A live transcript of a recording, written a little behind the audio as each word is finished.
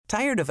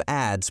Tired of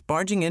ads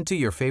barging into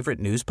your favorite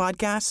news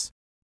podcasts?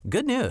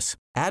 Good news.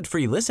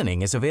 Ad-free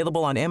listening is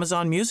available on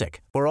Amazon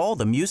Music for all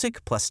the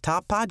music plus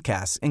top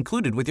podcasts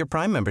included with your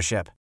Prime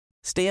membership.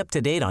 Stay up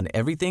to date on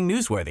everything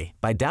newsworthy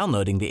by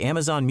downloading the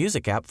Amazon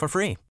Music app for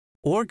free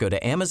or go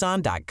to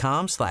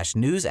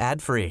amazon.com/news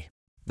ad free.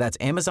 That's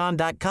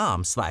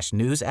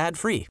amazon.com/news ad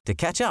free to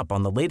catch up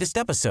on the latest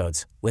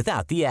episodes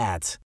without the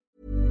ads.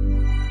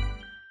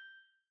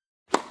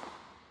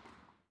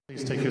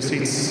 Please take your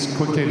seats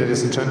quickly,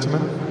 ladies and gentlemen.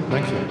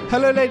 Thank you.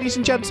 Hello, ladies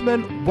and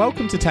gentlemen.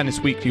 Welcome to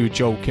Tennis Weekly with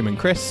Joel, Kim and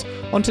Chris.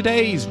 On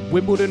today's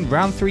Wimbledon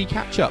Round 3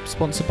 catch-up,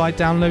 sponsored by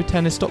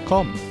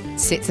DownloadTennis.com.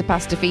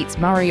 Tsitsipas defeats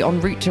Murray en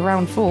route to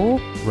round 4.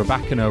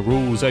 Rybakina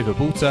rules over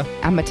Balta.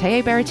 And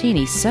Matteo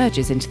Berrettini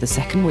surges into the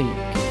second week.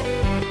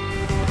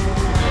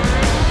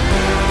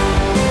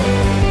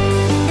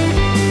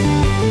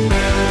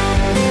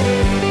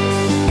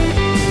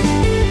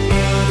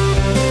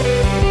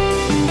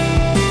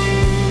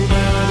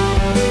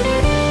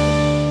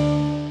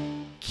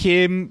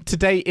 Kim,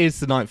 today is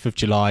the 9th of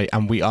July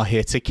and we are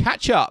here to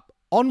catch up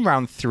on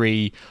round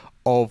 3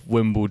 of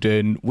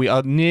Wimbledon. We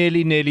are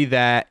nearly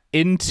there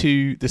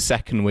into the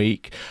second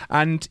week,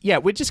 and yeah,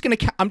 we're just going to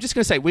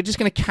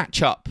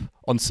catch up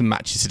on some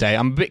matches today.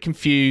 I'm a bit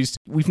confused.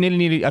 We've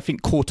nearly, I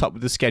think, caught up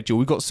with the schedule.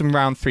 We've got some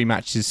round 3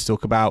 matches to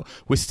talk about.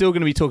 We're still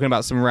going to be talking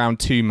about some round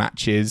 2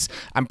 matches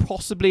and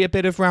possibly a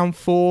bit of round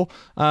 4.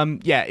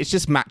 Yeah, it's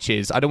just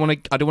matches. I don't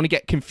want to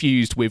get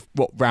confused with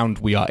what round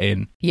we are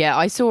in. Yeah,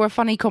 I saw a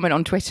funny comment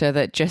on Twitter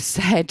that just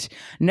said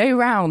no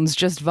rounds,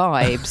 just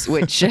vibes,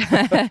 which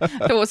I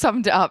thought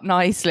summed it up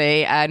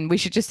nicely. And we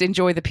should just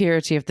enjoy the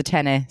purity of the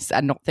tennis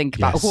and not think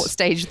about what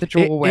stage of the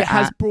draw we're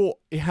at.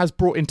 It has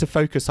brought into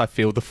focus, I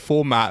feel, the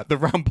format, the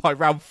round by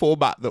round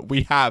format that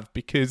we have,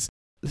 because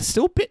there's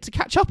still a bit to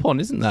catch up on,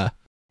 isn't there?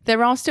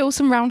 There are still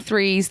some round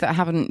 3s that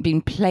haven't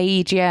been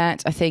played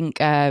yet. I think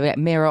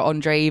Mira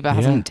Andreeva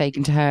hasn't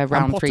taken to her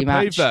round 3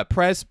 match.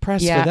 Press for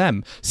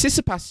them.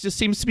 Tsitsipas just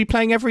seems to be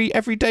playing every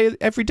day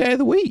of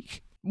the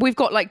week. We've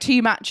got like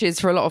 2 matches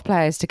for a lot of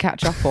players to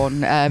catch up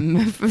on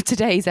for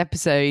today's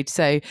episode.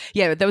 So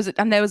yeah, there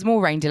was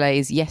more rain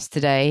delays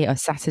yesterday,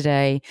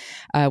 Saturday,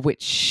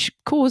 which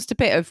caused a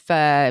bit of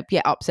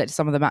upset to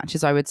some of the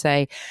matches, I would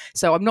say.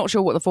 So I'm not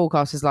sure what the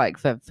forecast is like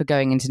for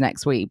going into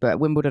next week,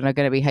 but Wimbledon are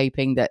going to be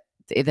hoping that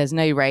there's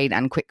no rain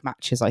and quick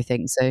matches, I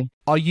think. So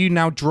are you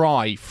now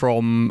dry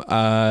from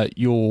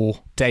your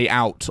day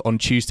out on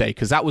Tuesday?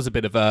 Because that was a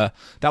bit of a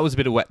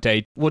wet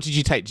day. What did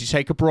you take? Did you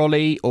take a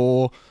brolly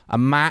or a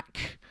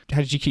Mac? How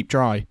did you keep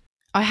dry?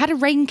 I had a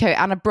raincoat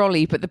and a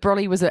brolly, but the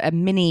brolly was a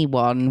mini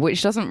one,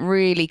 which doesn't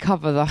really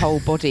cover the whole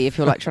body if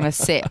you're like trying to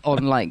sit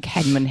on like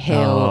Henman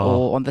Hill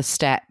or on the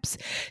steps.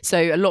 So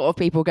a lot of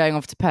people going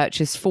off to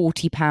purchase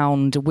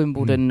 £40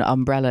 Wimbledon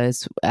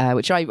umbrellas,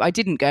 which I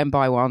didn't go and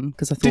buy one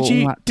because I thought.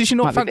 Did you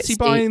not fancy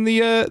buying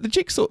the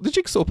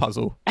jigsaw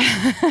puzzle?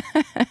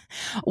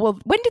 Well,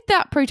 when did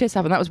that protest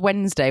happen? That was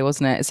Wednesday,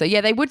 wasn't it? So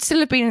yeah, they would still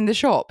have been in the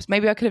shops.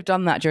 Maybe I could have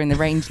done that during the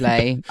rain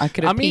delay. I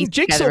could have.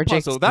 Jigsaw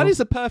puzzle. That is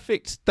a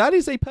perfect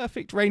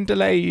rain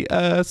delay,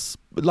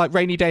 like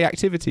rainy day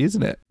activity,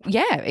 isn't it?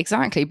 Yeah,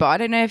 exactly. But I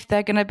don't know if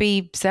they're going to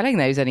be selling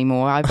those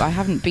anymore. I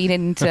haven't been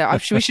into.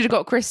 We should have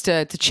got Chris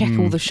to check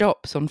all the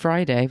shops on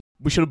Friday.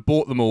 We should have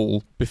bought them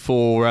all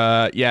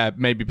before,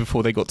 maybe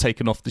before they got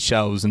taken off the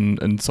shelves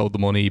and sold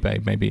them on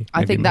eBay. Maybe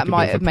I think that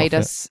might have made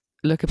us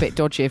look a bit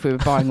dodgy if we were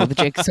buying all the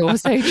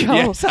jigsaws.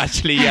 Yes,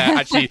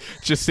 actually,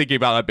 just thinking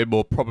about that a bit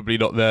more, probably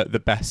not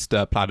the best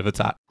plan of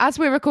attack. As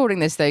we're recording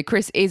this, though,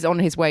 Chris is on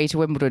his way to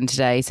Wimbledon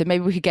today, so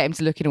maybe we could get him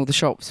to look in all the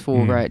shops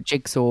for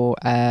jigsaw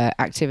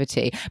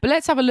activity. But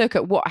let's have a look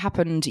at what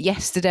happened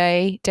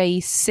yesterday, day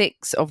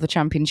 6 of the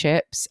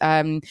championships.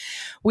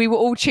 We were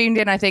all tuned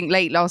in, I think,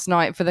 late last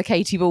night for the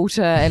Katie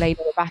Balta Elena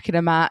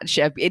Rybakina match.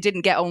 It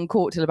didn't get on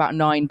court till about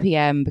 9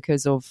 p.m.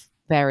 because of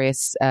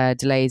various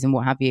delays and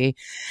what have you.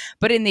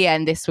 But in the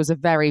end, this was a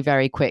very,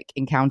 very quick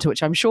encounter,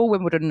 which I'm sure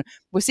Wimbledon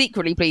were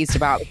secretly pleased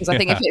about, because I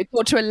think if it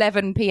got to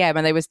 11 p.m.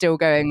 and they were still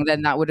going,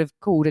 then that would have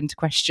called into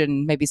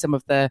question maybe some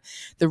of the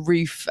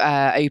roof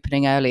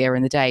opening earlier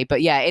in the day.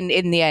 But yeah,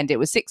 in the end, it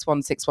was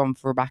 6-1, 6-1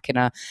 for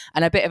Rybakina,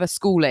 and a bit of a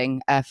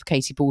schooling for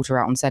Katie Balta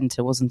out on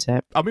centre, wasn't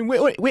it? I mean,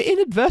 we're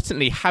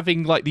inadvertently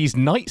having like these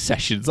night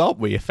sessions, aren't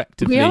we,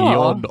 effectively,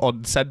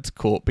 on centre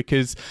court?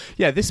 Because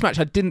yeah, this match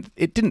it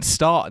didn't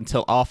start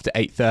until after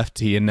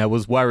 8:30, and there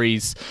was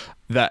worries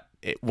that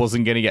it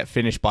wasn't going to get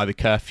finished by the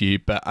curfew.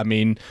 But I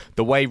mean,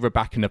 the way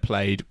Rybakina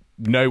played,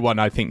 no one,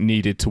 I think,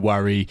 needed to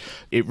worry.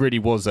 It really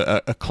was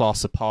a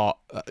class apart,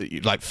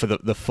 like for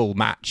the full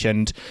match.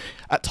 And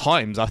at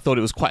times, I thought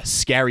it was quite a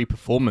scary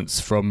performance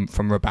from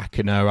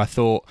Rybakina. I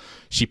thought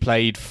she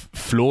played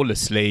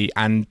flawlessly,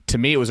 and to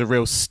me, it was a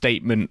real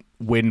statement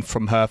win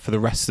from her for the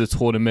rest of the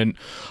tournament.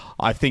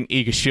 I think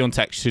Iga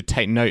Świątek should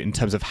take note in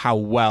terms of how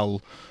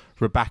well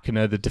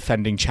Rybakina, the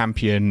defending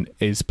champion,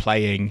 is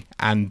playing.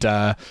 And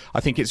I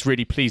think it's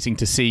really pleasing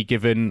to see,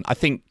 given, I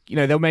think,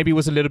 there maybe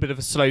was a little bit of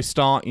a slow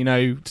start, at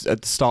the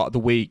start of the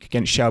week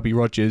against Shelby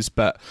Rogers.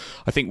 But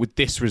I think with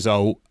this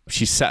result,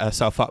 she's set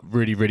herself up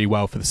really, really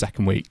well for the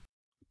second week.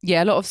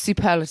 Yeah, a lot of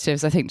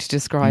superlatives, I think, to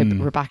describe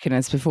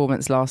Rybakina's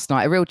performance last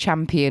night. A real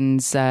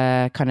champion's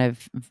kind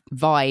of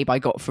vibe I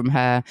got from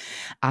her.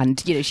 And,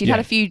 she'd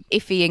had a few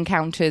iffy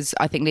encounters,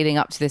 I think, leading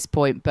up to this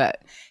point,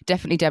 but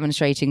definitely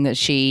demonstrating that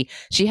she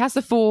has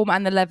the form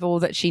and the level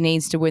that she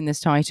needs to win this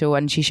title.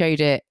 And she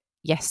showed it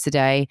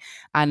yesterday.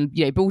 And,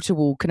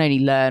 Baltimore can only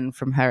learn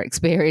from her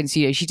experience.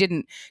 She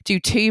didn't do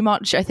too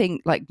much, I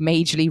think, like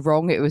majorly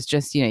wrong. It was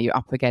just, you're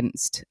up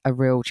against a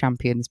real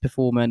champion's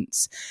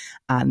performance.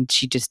 And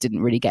she just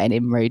didn't really get an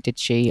inroad, did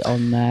she,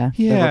 on the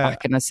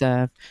Rybakina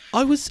serve?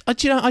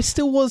 I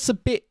still was a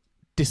bit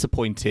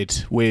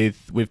disappointed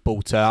with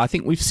Balter. I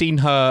think we've seen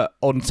her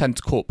on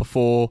centre court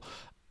before,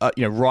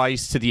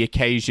 rise to the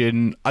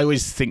occasion. I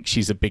always think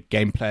she's a big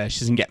game player. She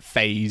doesn't get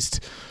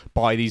phased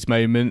by these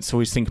moments. I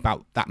always think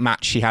about that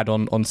match she had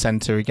on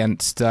centre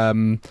against,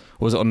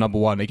 was it on number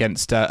one,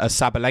 against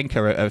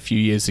Sabalenka a few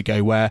years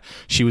ago, where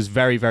she was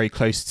very, very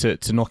close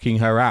to knocking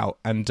her out.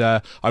 And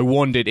I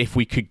wondered if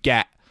we could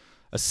get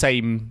a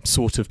same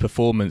sort of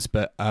performance,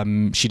 but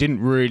she didn't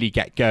really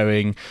get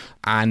going.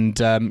 And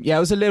it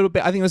was a little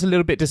bit, I think it was a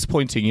little bit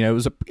disappointing. It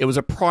was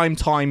a prime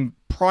time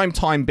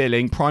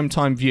billing, prime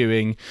time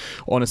viewing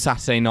on a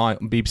Saturday night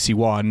on BBC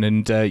One,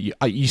 and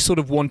you sort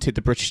of wanted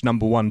the British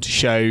number one to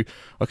show,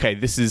 okay,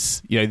 this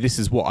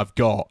is what I've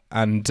got.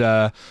 And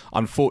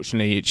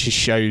unfortunately, it just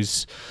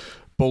shows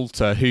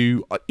Balter,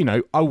 who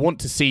I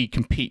want to see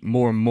compete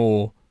more and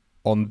more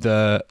on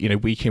the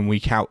week in,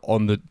 week out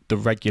on the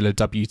regular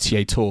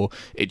WTA tour.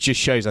 It just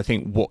shows, I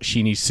think, what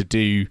she needs to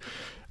do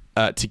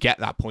to get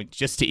that point,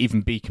 just to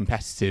even be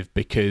competitive,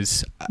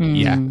 because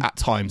at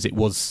times it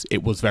was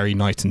very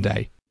night and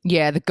day.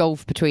 Yeah, the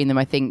gulf between them,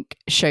 I think,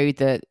 showed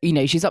that,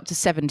 she's up to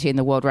 70 in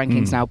the world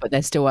rankings now, but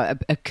there's still a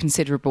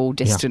considerable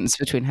distance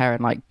between her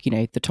and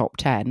the top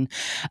 10.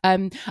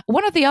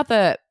 One of the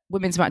other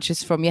women's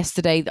matches from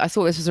yesterday, I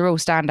thought this was a real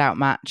standout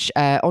match.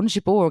 Ons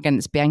Jabeur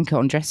against Bianca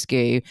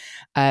Andreescu.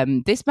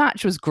 This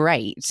match was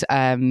great.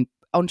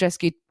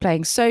 Andreescu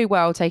playing so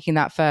well, taking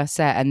that first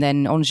set, and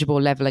then Ons Jabeur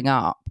levelling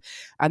up.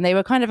 And they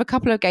were kind of a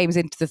couple of games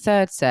into the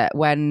third set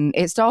when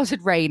it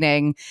started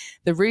raining.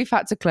 The roof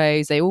had to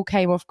close. They all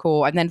came off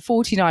court. And then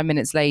 49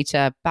 minutes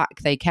later, back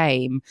they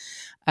came.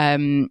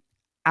 And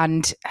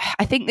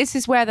I think this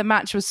is where the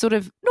match was sort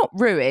of not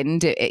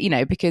ruined,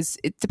 because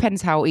it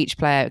depends how each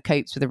player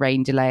copes with the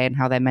rain delay and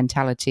how their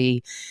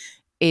mentality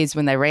is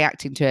when they're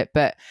reacting to it.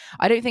 But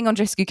I don't think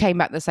Andreescu came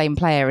back the same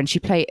player, and she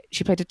played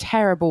a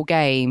terrible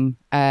game.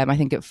 I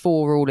think at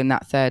 4-all in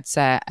that third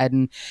set,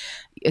 and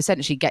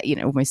essentially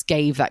almost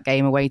gave that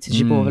game away to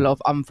Jabeur with a lot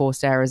of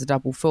unforced errors, a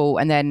double fault.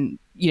 And then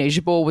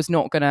Jabeur was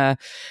not going to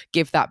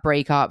give that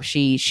break up.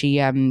 She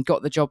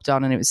got the job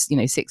done, and it was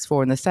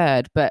 6-4 in the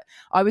third. But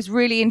I was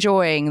really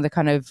enjoying the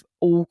kind of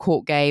all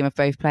court game of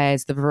both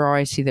players, the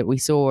variety that we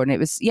saw, and it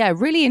was a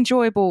really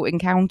enjoyable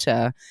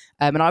encounter.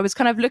 And I was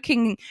kind of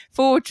looking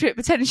forward to it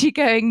potentially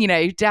going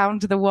down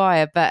to the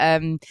wire.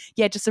 But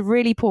just a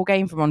really poor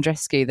game from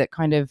Andreescu that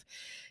kind of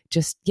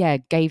just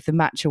gave the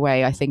match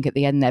away, I think, at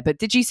the end there. But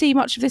did you see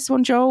much of this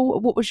one, Joel?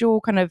 What was your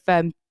kind of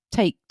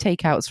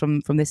takeouts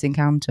from this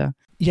encounter?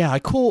 Yeah, I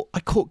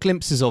caught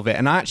glimpses of it,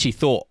 and I actually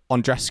thought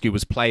Andreescu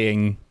was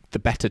playing the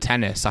better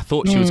tennis. I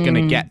thought she was going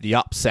to get the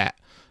upset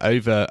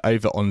over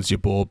Ons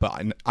Jabeur,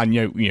 but I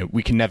know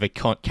we can never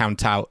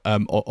count out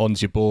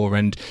Ons Jabeur,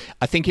 and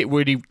I think it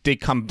really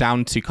did come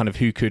down to kind of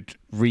who could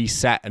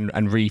reset and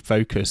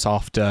refocus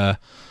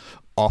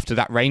after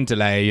that rain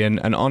delay. And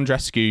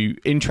Andreescu,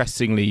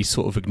 interestingly,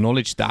 sort of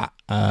acknowledged that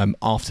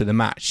after the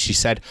match. She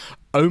said,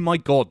 "Oh my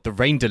God, the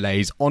rain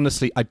delays.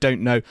 Honestly, I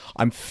don't know.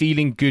 I'm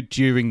feeling good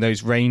during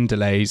those rain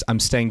delays. I'm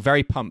staying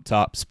very pumped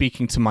up,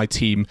 speaking to my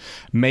team.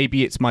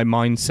 Maybe it's my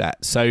mindset."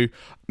 So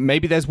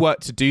maybe there's work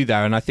to do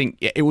there. And I think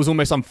it was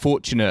almost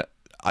unfortunate,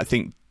 I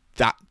think,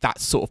 that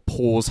sort of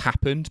pause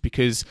happened,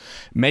 because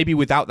maybe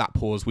without that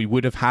pause we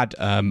would have had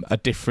a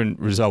different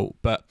result.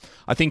 But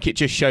I think it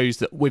just shows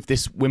that with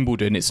this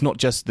Wimbledon, it's not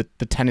just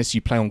the tennis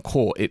you play on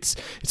court, it's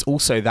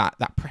also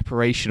that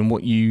preparation and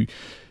what you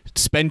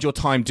spend your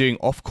time doing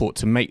off court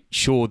to make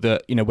sure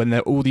that when there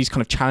are all these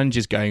kind of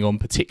challenges going on,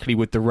 particularly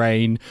with the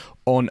rain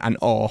on and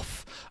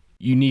off,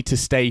 you need to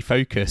stay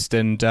focused.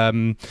 And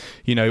although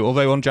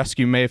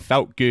Andreescu may have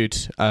felt good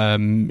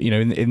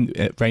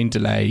in rain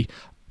delay,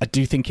 I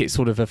do think it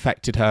sort of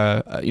affected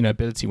her,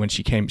 ability when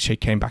she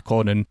came back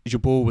on, and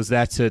Jabeur was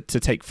there to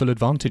take full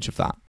advantage of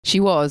that. She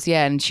was,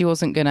 and she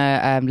wasn't going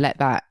to let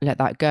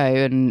that go.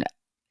 And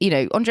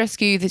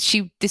Andreescu,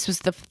 this was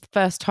the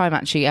first time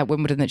actually at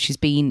Wimbledon that she's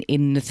been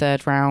in the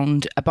third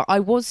round. But I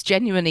was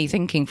genuinely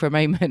thinking for a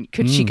moment,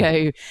 could she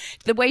go?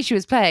 The way she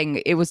was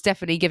playing, it was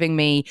definitely giving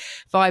me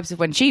vibes of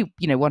when she,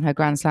 won her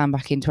Grand Slam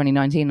back in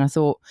 2019. I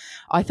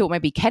thought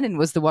maybe Kenin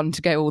was the one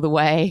to go all the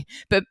way,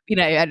 but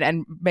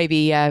and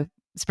maybe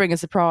spring a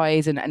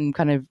surprise and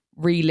kind of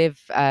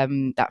relive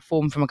that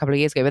form from a couple of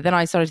years ago. But then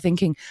I started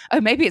thinking,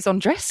 oh, maybe it's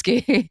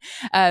Andreescu.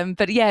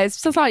 But yeah, it's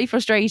slightly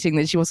frustrating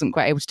that she wasn't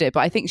quite able to do it.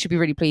 But I think she'll be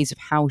really pleased with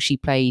how she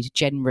played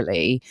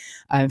generally.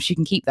 If she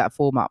can keep that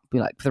form up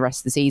like for the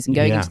rest of the season,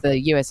 going into the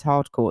US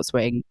hardcourt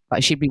swing,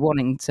 like she'd be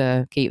wanting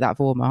to keep that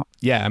form up.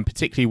 Yeah, and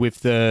particularly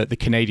with the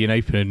Canadian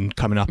Open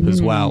coming up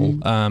as well,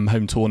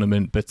 home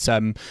tournament. But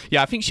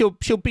I think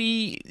she'll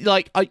be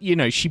like,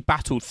 she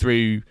battled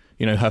through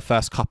her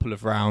first couple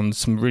of rounds,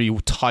 some really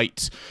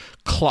tight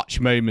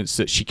clutch moments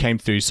that she came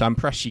through. So I'm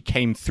impressed she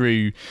came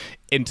through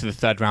into the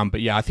third round.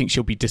 But yeah, I think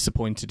she'll be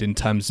disappointed in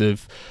terms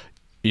of,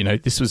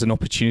 this was an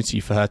opportunity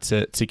for her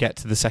to get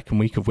to the second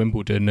week of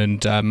Wimbledon.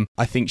 And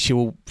I think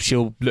she'll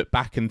look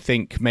back and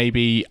think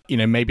maybe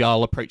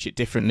I'll approach it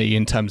differently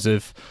in terms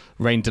of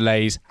rain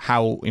delays,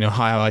 how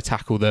I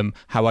tackle them,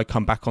 how I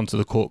come back onto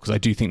the court, because I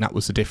do think that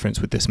was the difference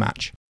with this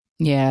match.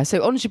 Yeah,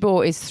 so Ons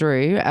Jabeur is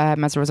through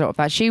as a result of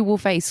that. She will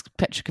face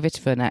Petra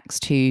Kvitova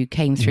next, who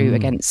came through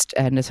against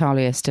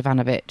Natalia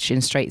Stevanovic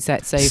in straight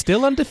sets. So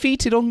still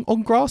undefeated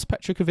on grass,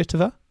 Petra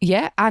Kvitova.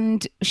 Yeah,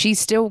 and she's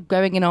still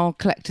going in our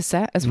collector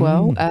set as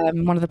well.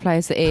 One of the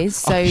players that is.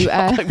 So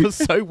I was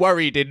so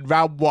worried in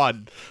round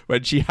one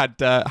when she had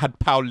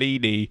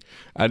Paulini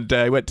and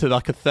went to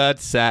like a third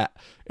set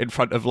in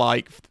front of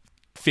like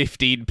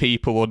 15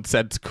 people on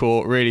centre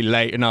court really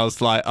late, and I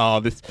was like,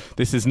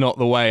 this is not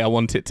the way I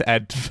want it to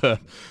end for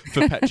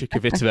Petra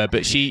Kvitova.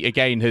 But she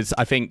again has,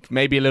 I think,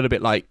 maybe a little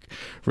bit like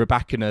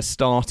Rybakina,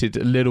 started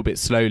a little bit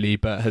slowly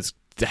but has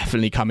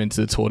definitely come into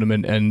the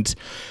tournament and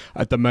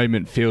at the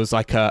moment feels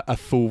like a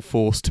full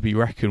force to be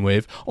reckoned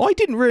with. I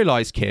didn't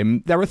realise,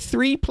 Kim, there are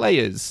 3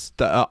 players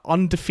that are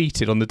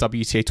undefeated on the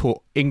WTA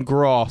Tour in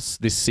grass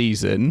this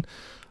season.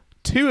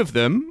 2 of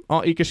them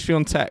are Iga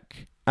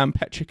Swiatek and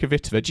Petra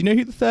Kvitova. Do you know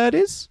who the third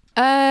is?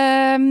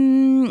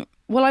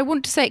 Well, I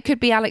want to say it could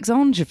be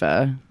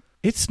Alexandrova.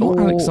 It's not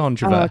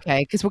Alexandrova. Oh,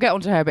 okay, because we'll get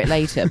onto her a bit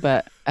later,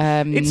 but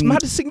it's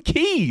Madison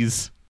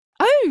Keys.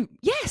 Oh,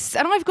 yes.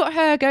 And I've got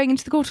her going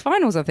into the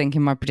quarterfinals, I think,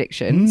 in my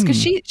predictions,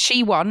 because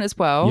she won as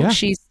well. Yeah.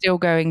 She's still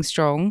going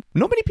strong.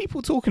 Not many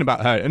people talking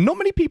about her, and not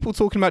many people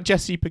talking about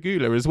Jessie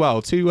Pegula as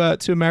well. Two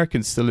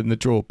Americans still in the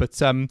draw. But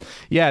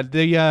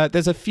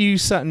there's a few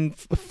certain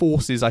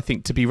forces, I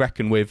think, to be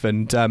reckoned with,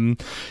 and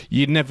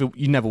you never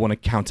want to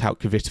count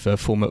out Kvitova,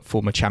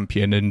 former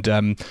champion. And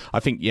I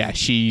think,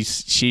 she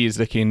is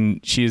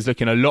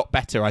looking a lot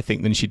better, I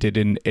think, than she did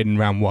in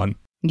round one.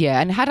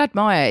 Yeah, and Haddad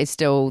Maia is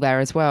still there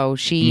as well.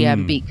 She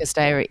beat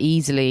Costera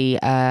easily,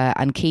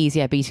 and Keys,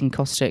 beating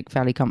Kostyuk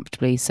fairly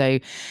comfortably. So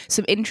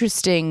some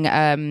interesting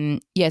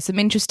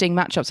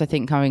matchups, I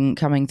think,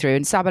 coming through.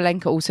 And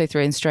Sabalenka also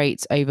threw in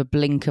straights over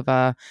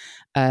Blinkova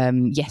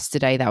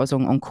yesterday. That was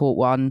on court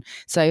one.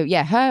 So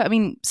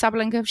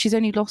Sabalenka, she's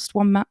only lost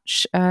one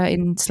match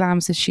in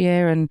slams this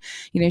year, and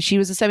she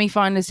was a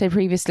semi-finalist here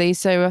previously.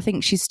 So I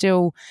think she's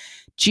still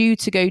due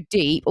to go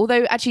deep.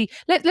 Although, actually,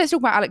 let's talk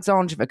about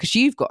Alexandrova, because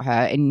you've got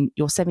her in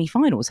your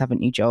semi-finals,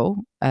 haven't you,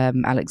 Joel?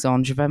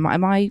 Alexandrova,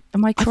 am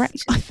I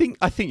correct? I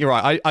think you're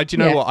right. I do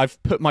you know what?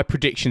 I've put my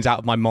predictions out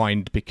of my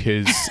mind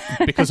because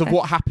of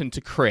what happened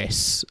to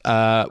Chris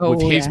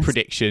with his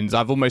predictions.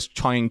 I've almost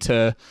trying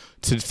to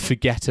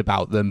forget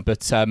about them.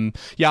 But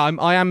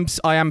I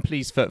am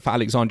pleased for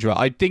Alexandra.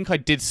 I think I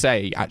did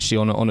say actually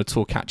on a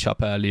tour catch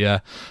up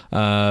earlier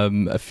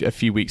a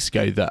few weeks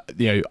ago that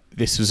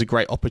this was a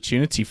great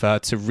opportunity for her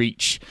to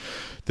reach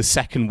the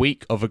second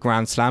week of a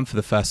Grand Slam for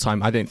the first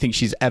time. I don't think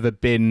she's ever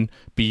been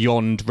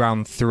beyond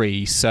round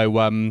 3.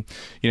 So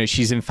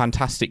she's in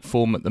fantastic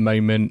form at the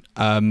moment.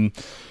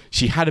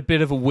 She had a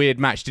bit of a weird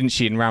match, didn't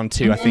she, in round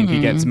 2, I think,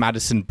 against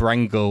Madison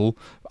Brengel.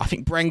 I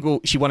think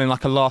Brengel, she won in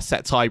like a last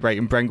set tiebreak,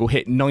 and Brengel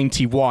hit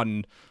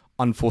 91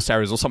 unforced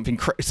errors or something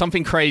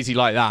crazy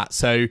like that.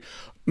 So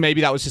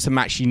maybe that was just a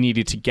match she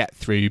needed to get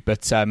through.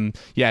 But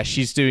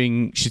she's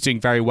doing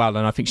very well,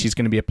 and I think she's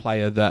going to be a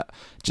player that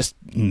just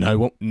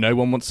no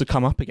one wants to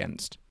come up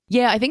against.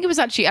 Yeah, I think it was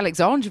actually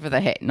Alexandrova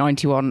that hit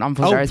 91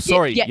 unforced errors.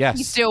 Sorry, yes.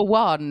 He still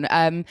won.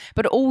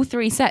 But all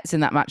 3 sets in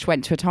that match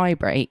went to a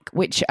tiebreak,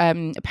 which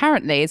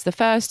apparently is the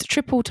first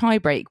triple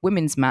tiebreak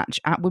women's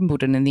match at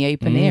Wimbledon in the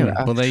Open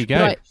era. Well, there you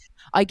go.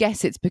 I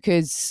guess it's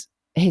because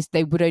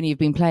they would only have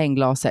been playing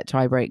last set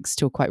tiebreaks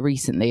till quite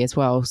recently as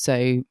well.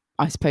 So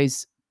I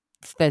suppose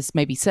there's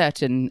maybe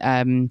certain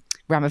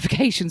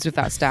ramifications with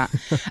that stat.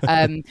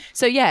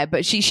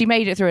 But she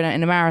made it through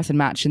in a marathon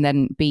match and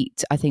then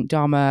beat, I think,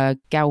 Dharma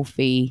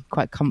Galfi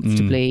quite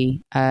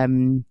comfortably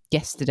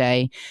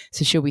yesterday.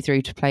 So she'll be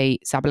through to play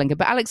Sabalenka.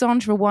 But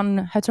Alexandra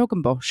won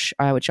Hertogenbosch,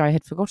 which I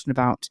had forgotten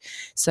about.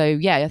 So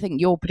I think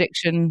your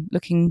prediction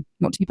looking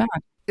not too bad.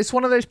 It's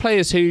one of those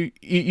players who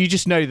you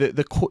just know that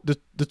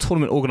the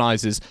tournament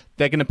organisers,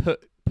 they're going to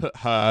put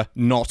her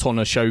not on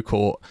a show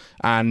court,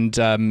 and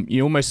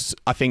you almost,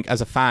 I think,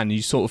 as a fan,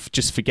 you sort of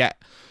just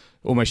forget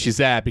almost she's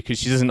there because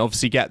she doesn't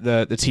obviously get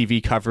the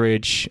TV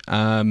coverage.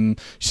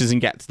 She doesn't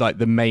get like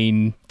the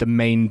main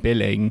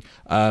billing,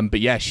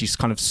 but she's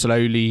kind of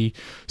slowly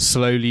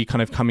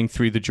kind of coming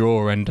through the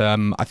draw, and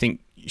I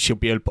think she'll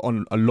be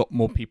on a lot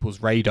more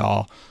people's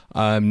radar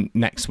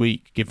next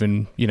week,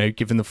 given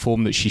the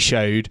form that she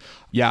showed.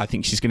 Yeah, I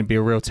think she's going to be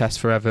a real test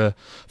for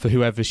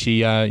whoever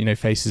she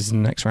faces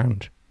in the next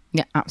round.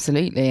 Yeah,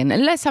 absolutely. And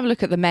let's have a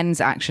look at the men's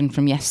action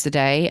from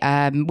yesterday.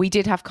 We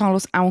did have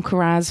Carlos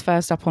Alcaraz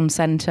first up on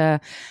centre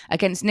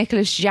against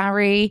Nicolas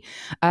Jarry,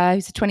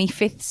 who's a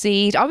 25th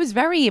seed. I was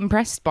very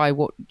impressed by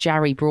what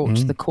Jarry brought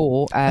to the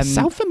court.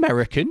 South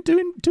American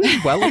doing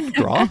well on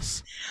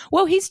grass.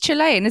 Well, he's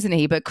Chilean, isn't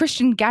he? But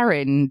Christian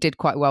Garin did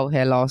quite well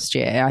here last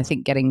year, I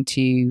think, getting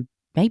to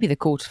maybe the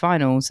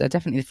quarterfinals,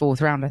 definitely the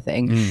fourth round, I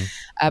think.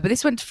 But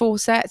this went to 4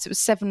 sets. It was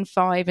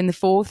 7-5 in the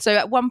fourth. So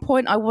at one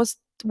point I was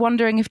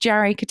wondering if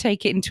Jarry could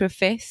take it into a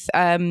fifth.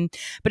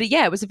 But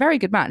yeah, it was a very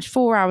good match,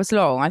 4 hours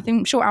long.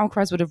 I'm sure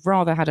Alcaraz would have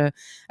rather had a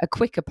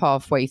quicker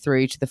pathway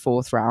through to the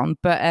fourth round.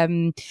 But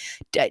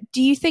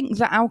do you think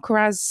that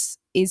Alcaraz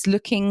is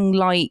looking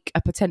like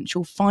a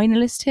potential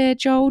finalist here,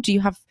 Joel? Do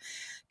you have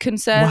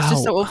concerns to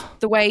sort of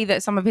the way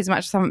that some of his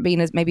matches haven't been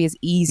as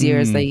easier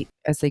as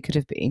they could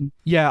have been?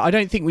 Yeah, I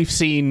don't think we've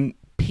seen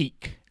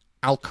peak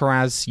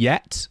Alcaraz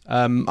yet.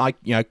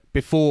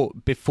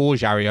 Before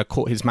Jarry, I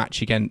caught his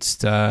match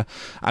against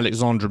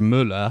Alexandre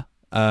Müller,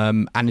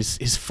 and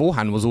his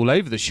forehand was all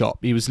over the shop.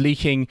 He was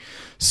leaking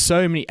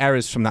so many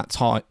errors from that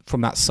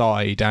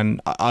side,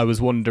 and I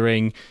was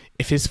wondering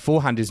if his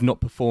forehand is not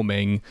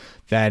performing,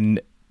 then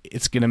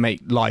it's going to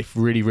make life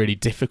really, really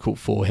difficult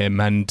for him.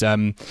 And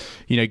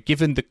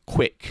given the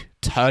quick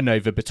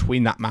turnover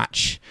between that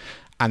match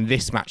and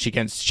this match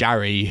against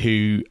Jarry,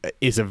 who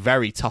is a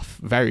very tough,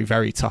 very,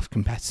 very tough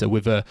competitor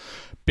with a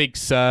big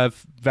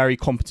serve, very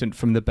competent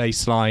from the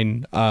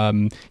baseline.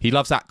 He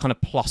loves that kind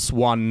of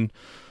 +1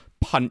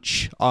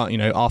 punch,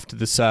 after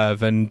the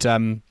serve.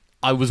 And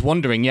I was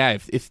wondering,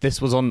 if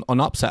this was on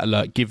upset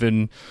alert,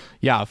 given,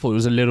 I thought it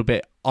was a little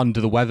bit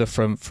under the weather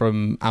from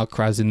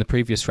Alcaraz in the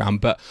previous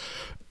round. But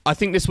I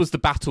think this was the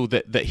battle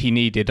that he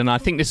needed. And I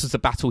think this was the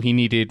battle he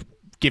needed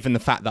given the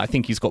fact that I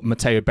think he's got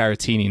Matteo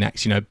Berrettini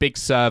next, big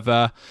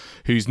server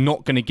who's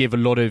not going to give a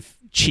lot of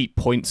cheap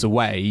points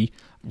away,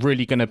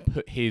 really going to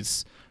put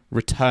his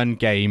return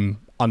game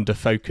under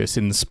focus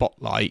in the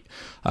spotlight.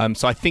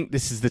 So I think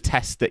this is the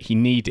test that he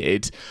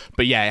needed.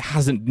 But it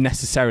hasn't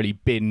necessarily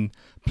been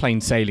plain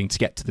sailing to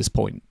get to this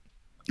point.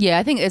 Yeah,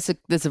 I think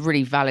there's a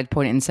really valid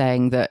point in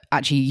saying that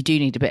actually you do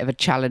need a bit of a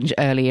challenge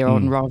earlier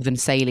on rather than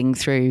sailing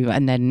through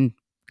and then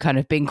kind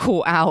of being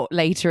caught out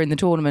later in the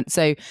tournament.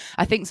 So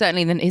I think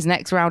certainly his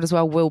next round as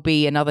well will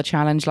be another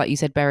challenge. Like you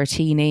said,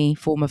 Berrettini,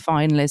 former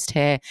finalist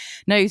here,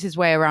 knows his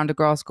way around a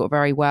grass court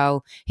very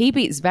well. He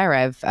beat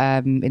Zverev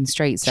in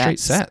straight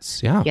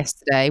sets.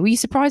 Yesterday. Were you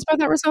surprised by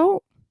that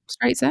result?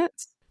 Straight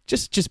sets?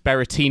 Just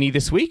Berrettini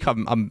this week.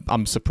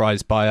 I'm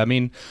surprised by. I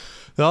mean,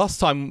 the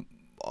last time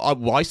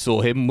I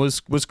saw him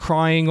was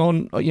crying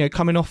on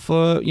coming off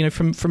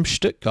from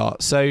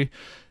Stuttgart. So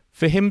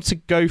for him to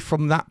go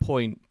from that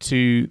point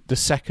to the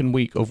second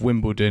week of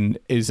Wimbledon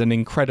is an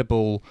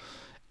incredible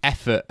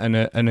effort and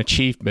an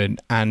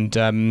achievement.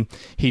 And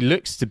he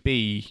looks to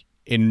be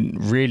in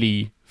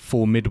really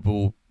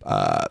formidable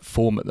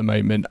form at the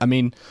moment. I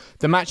mean,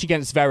 the match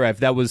against Zverev,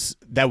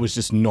 there was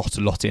just not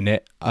a lot in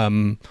it.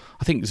 I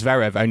think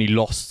Zverev only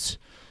lost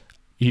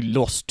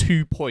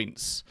 2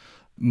 points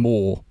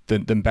more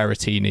than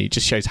Berrettini. It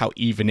just shows how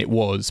even it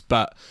was.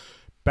 But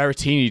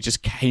Berrettini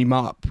just came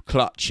up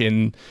clutch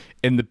in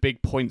the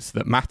big points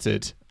that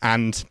mattered,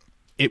 and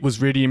it was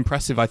really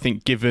impressive, I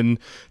think, given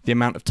the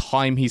amount of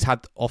time he's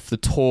had off the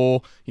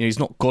tour. He's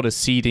not got a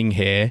seeding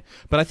here,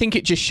 but I think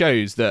it just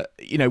shows that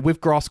with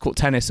grass court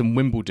tennis and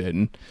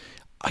Wimbledon,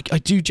 I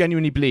do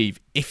genuinely believe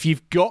if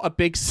you've got a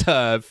big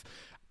serve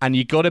and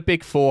you got a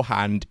big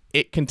forehand,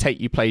 it can take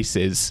you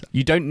places.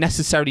 You don't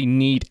necessarily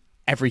need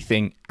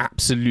everything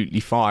absolutely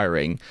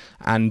firing,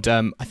 and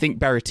I think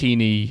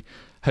Berrettini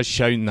has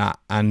shown that.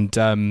 And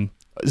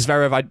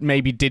Zverev, I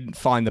maybe didn't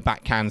find the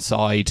backhand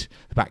side,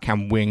 the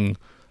backhand wing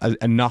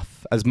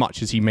enough as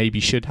much as he maybe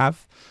should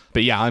have.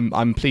 But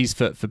I'm pleased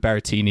for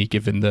Berrettini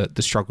given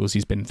the struggles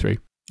he's been through.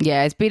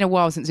 Yeah, it's been a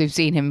while since we've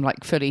seen him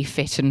fully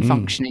fit and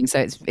functioning,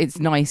 so it's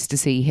nice to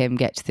see him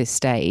get to this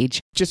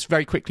stage. Just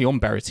very quickly on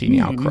Berrettini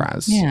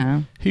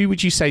Alcaraz, who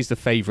would you say is the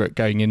favourite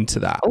going into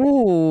that?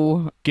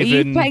 Oh, are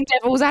you playing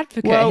devil's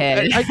advocate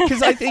here?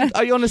 Because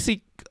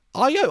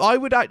I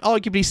would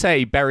arguably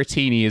say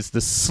Berrettini is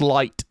the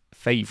slight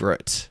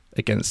favourite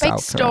against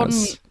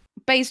Alcaraz.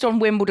 Based on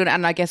Wimbledon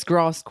and I guess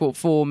grass court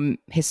form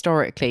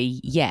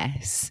historically,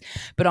 yes.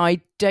 But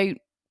I don't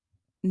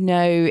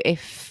know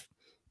if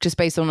just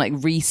based on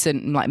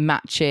recent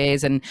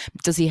matches and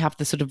does he have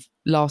the sort of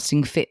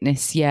lasting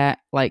fitness yet,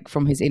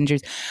 from his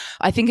injuries.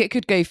 I think it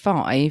could go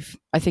 5.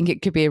 I think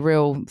it could be a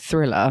real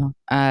thriller.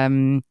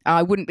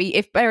 I wouldn't be,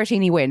 if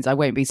Berrettini wins, I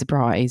won't be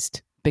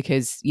surprised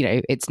because,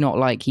 it's not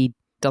like he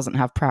doesn't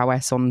have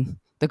prowess on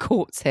the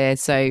courts here.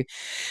 So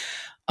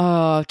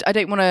I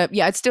don't want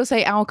to, I'd still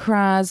say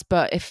Alcaraz,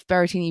 but if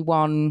Berrettini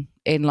won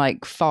in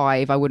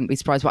 5, I wouldn't be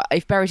surprised. But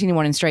if Berrettini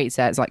won in straight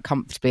sets,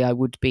 comfortably, I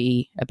would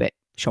be a bit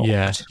shocked.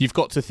 Yeah, you've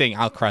got to think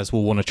Alcaraz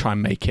will want to try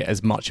and make it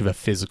as much of a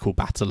physical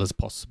battle as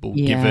possible,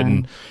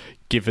 given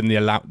the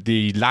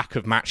lack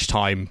of match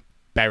time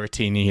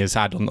Berrettini has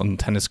had on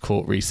tennis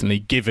court recently.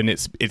 Given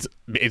it's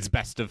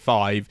best of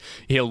 5,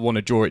 he'll want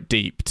to draw it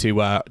deep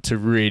to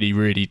really,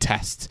 really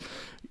test,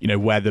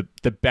 where the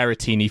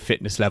Berrettini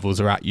fitness levels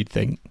are at, you'd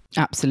think.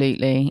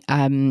 Absolutely.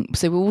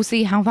 So we'll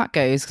see how that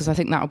goes, because I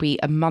think that'll be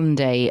a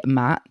Monday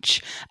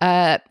match.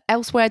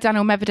 Elsewhere,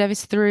 Daniil Medvedev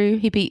is through.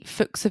 He beat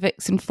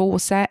Fucsovics in 4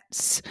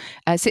 sets.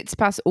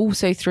 Tsitsipas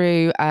also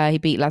through. He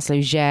beat Laszlo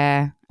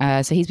Djere.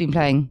 So he's been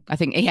playing, I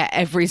think,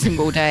 every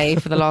single day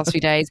for the last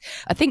few days.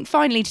 I think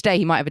finally today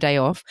he might have a day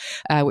off,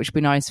 which would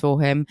be nice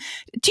for him.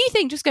 Do you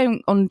think, just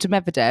going on to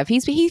Medvedev,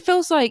 he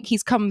feels like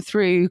he's come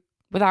through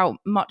without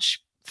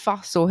much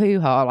fuss or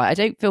hoo-ha? Like, I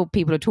don't feel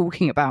people are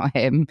talking about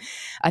him.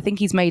 I think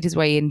he's made his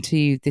way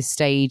into this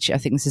stage. I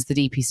think this is the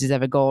deepest he's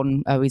ever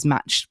gone. He's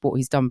matched what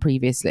he's done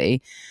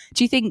previously.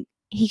 Do you think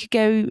he could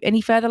go any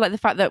further? Like, the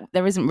fact that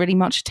there isn't really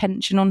much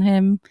attention on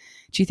him,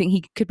 do you think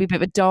he could be a bit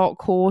of a dark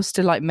horse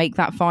to make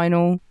that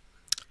final?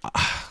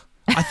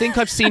 I think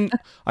I've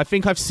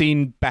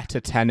seen better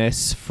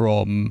tennis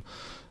from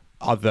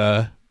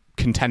other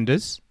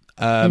contenders,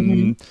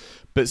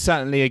 but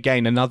certainly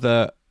again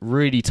another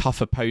really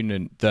tough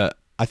opponent that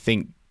I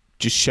think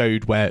just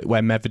showed where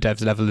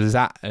Medvedev's level is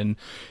at, and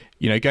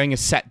going a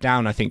set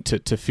down, I think, to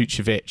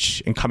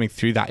Fucsovics and coming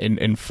through that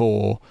in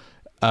 4,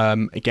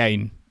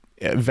 again,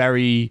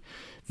 very,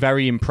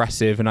 very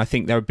impressive. And I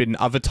think there have been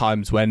other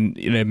times when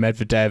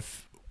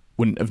Medvedev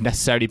wouldn't have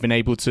necessarily been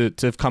able to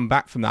have come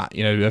back from that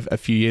a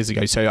few years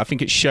ago. So I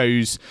think it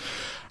shows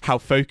how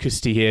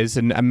focused he is,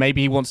 and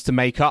maybe he wants to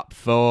make up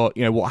for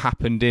what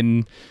happened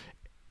in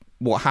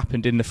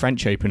the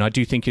French Open. I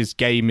do think his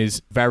game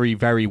is very,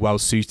 very well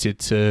suited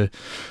to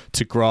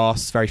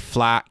grass, very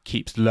flat,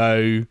 keeps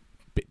low,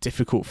 bit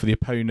difficult for the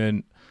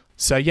opponent.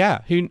 So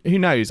yeah, who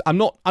knows? I'm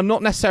not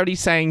necessarily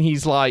saying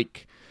he's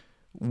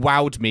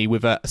wowed me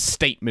with a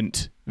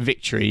statement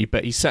victory,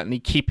 but he's certainly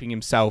keeping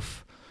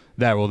himself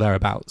there or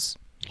thereabouts.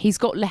 He's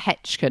got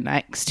Lehechka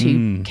next,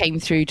 who came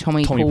through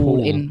Tommy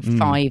Paul in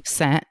 5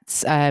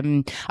 sets. I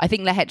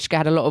think Lehechka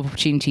had a lot of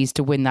opportunities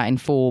to win that in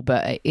 4,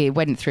 but it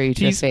went through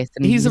to the 5th.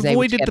 And he's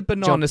avoided the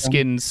banana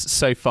skins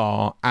so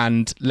far,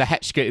 and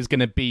Lehechka is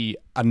going to be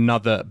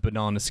another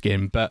banana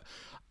skin. But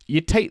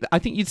I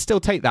think you'd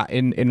still take that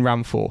in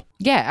round 4.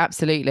 Yeah,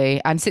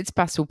 absolutely. And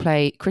Tsitsipas will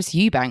play Chris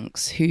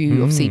Eubanks,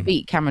 who obviously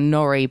beat Cameron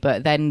Norrie,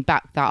 but then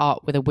backed that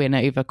up with a win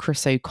over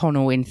Chris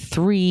O'Connell in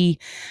 3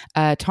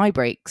 tie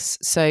breaks.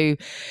 So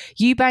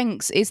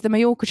Eubanks is the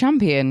Mallorca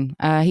champion.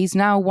 He's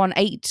now won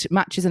 8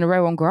 matches in a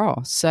row on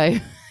grass. So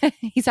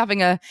he's having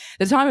the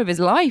time of his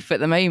life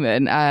at the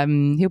moment.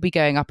 He'll be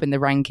going up in the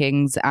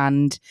rankings.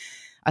 And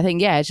I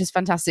think, it's just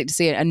fantastic to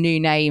see a new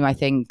name, I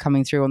think,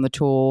 coming through on the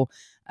tour.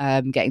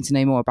 Getting to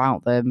know more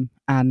about them,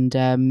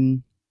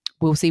 and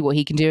we'll see what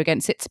he can do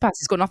against Tsitsipas.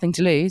 He's got nothing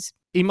to lose.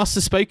 He must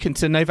have spoken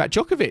to Novak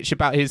Djokovic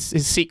about his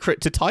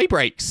secret to tie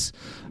breaks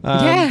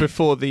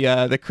before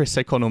the Chris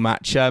O'Connell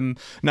match.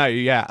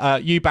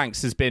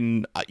 Eubanks has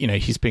been,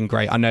 he's been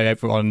great. I know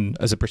everyone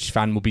as a British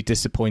fan will be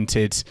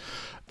disappointed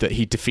that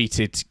he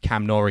defeated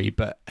Cam Norrie,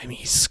 but I mean,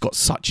 he's got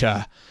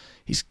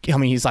he's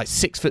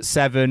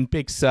 6'7",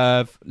 big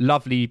serve,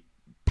 lovely,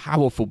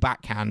 powerful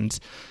backhand.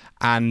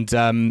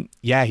 And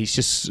he's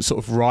just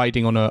sort of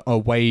riding on a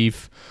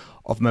wave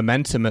of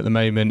momentum at the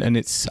moment. And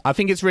I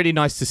think it's really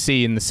nice to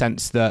see, in the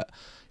sense that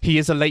he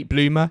is a late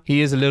bloomer.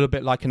 He is a little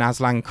bit like an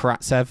Aslan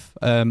Karatsev,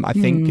 I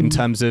think, in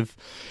terms of,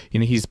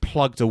 he's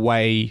plugged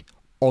away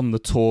on the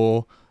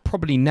tour.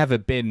 Probably never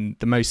been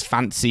the most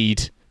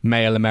fancied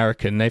male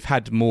American. They've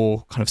had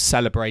more kind of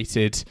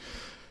celebrated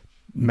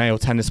male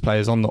tennis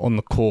players on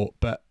the court.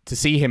 But to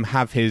see him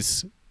have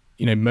his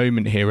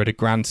moment here at a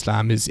Grand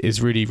Slam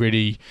is really,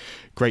 really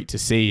great to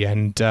see.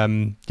 And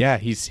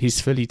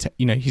he's fully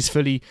he's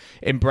fully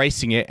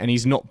embracing it, and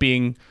he's not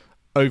being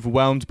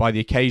overwhelmed by the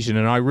occasion.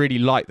 And I really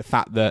like the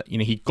fact that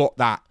he got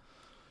that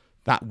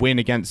win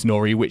against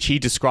Norrie, which he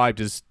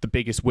described as the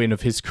biggest win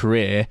of his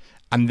career,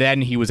 and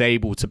then he was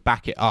able to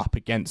back it up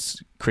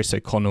against Chris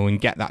O'Connell and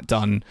get that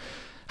done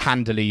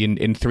handily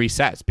in 3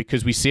 sets.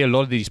 Because we see a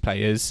lot of these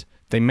players,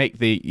 they make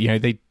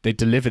they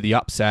deliver the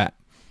upset,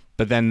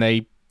 but then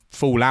they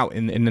fall out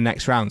in the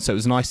next round. So it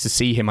was nice to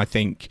see him, I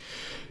think,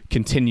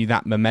 continue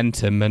that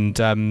momentum,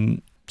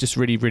 and just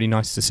really, really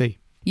nice to see.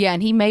 Yeah,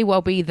 and he may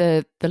well be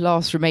the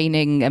last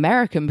remaining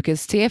American,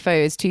 because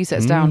TFO is 2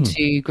 sets down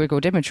to Grigor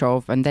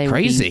Dimitrov, and they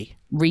will be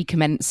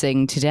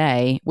recommencing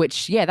today,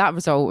 which, that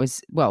result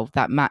was,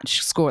 that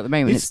match score at the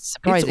moment is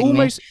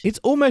surprising. It's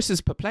almost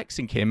as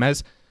perplexing, Kim,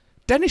 as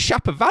Denis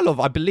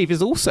Shapovalov, I believe,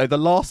 is also the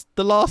last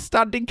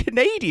standing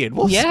Canadian.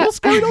 What's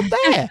going on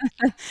there?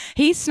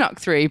 He snuck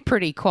through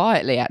pretty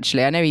quietly,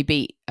 actually. I know he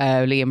beat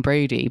Liam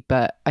Brody,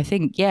 but I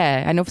think,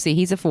 and obviously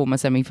he's a former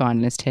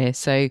semi-finalist here.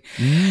 So,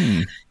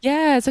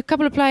 there's a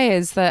couple of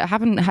players that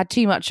haven't had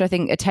too much, I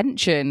think,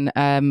 attention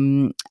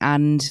and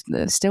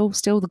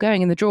still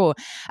going in the draw.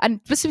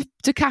 And just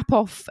to cap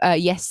off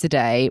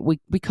yesterday,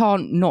 we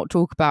can't not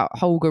talk about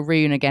Holger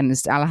Rune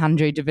against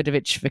Alejandro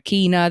Davidovich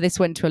Fokina. This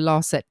went to a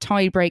last set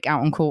tiebreak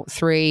out on court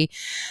 3.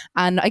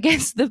 And I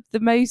guess the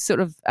most sort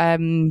of...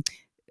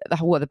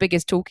 the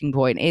biggest talking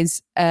point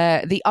is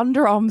the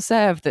underarm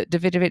serve that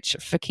Davidovich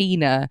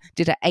Fokina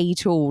did at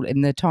 8-all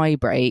in the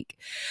tiebreak,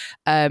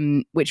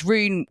 which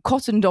Rune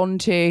cottoned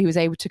onto. He was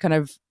able to kind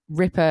of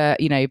rip a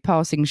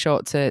passing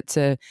shot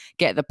to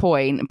get the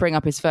point and bring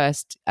up his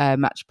first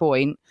match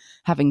point,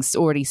 having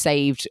already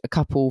saved a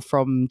couple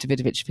from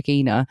Davidovich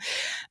Fokina.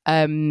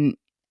 And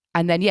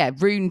then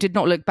Rune did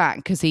not look back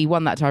because he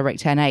won that tiebreak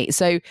 10-8.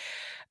 So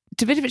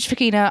Davidovich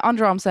Fokina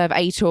underarm serve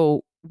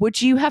 8-all.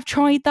 Would you have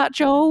tried that,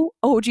 Joel?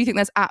 Or do you think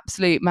there's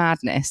absolute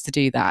madness to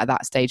do that at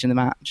that stage in the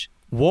match?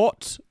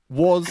 What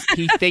was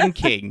he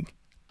thinking?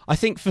 I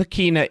think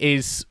Fokina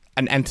is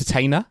an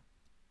entertainer,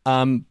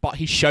 but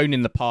he's shown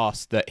in the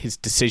past that his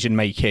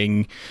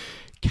decision-making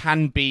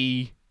can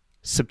be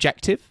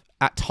subjective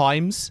at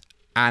times,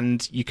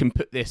 and you can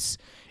put this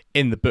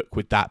in the book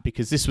with that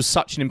because this was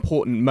such an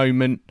important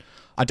moment.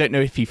 I don't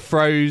know if he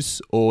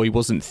froze or he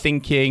wasn't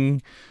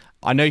thinking.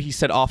 I know he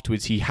said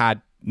afterwards he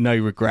had no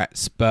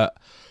regrets, but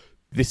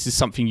this is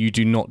something you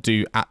do not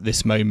do at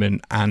this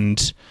moment,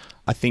 and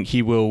I think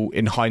he will,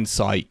 in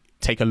hindsight,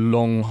 take a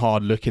long,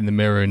 hard look in the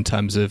mirror in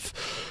terms of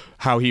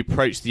how he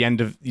approached the end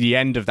of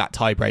that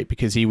tiebreak,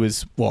 because he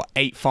was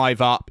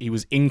 8-5 up, he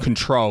was in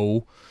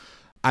control,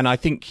 and I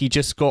think he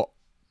just got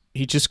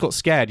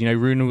scared.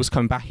 Rune was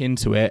coming back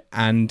into it,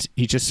 and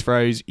he just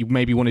froze. He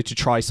maybe wanted to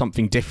try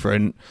something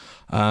different,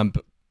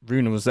 but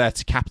Rune was there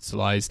to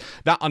capitalise.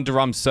 That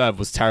underarm serve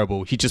was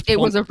terrible. It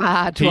was a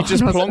bad one. He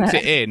just plonked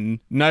it in.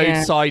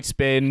 No side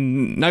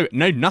spin. No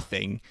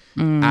nothing.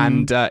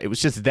 And it was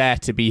just there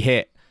to be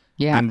hit.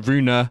 Yeah. And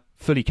Rune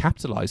fully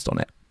capitalised on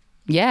it.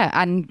 Yeah,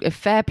 and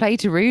fair play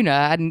to Rune.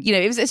 And,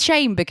 it was a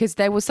shame because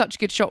there was such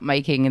good shot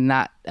making in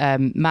that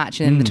match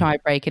and in the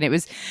tiebreak. And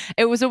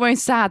it was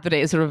almost sad that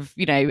it sort of,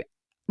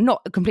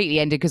 not completely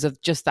ended because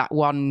of just that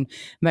one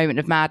moment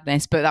of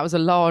madness, but that was a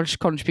large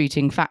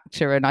contributing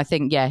factor. And I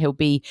think, he'll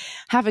be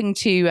having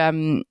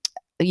to,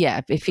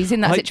 if he's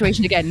in that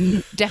situation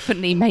again,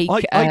 definitely make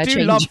I do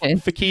changes. Love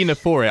Fokina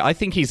for it. I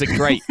think he's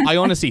I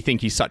honestly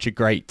think he's such a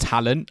great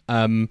talent.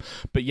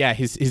 But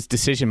his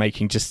decision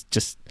making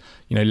just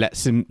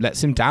lets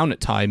him down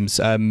at times.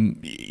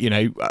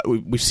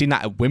 We've seen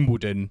that at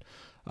Wimbledon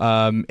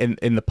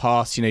in the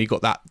past. You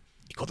got that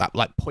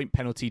like point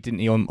penalty, didn't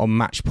he, on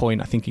match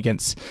point, I think,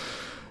 against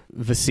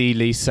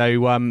Vasily.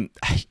 So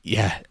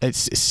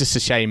it's just a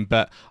shame,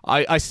 but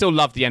I still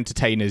love the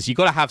entertainers. You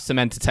got to have some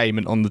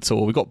entertainment on the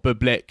tour. We've got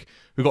Bublik,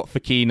 we've got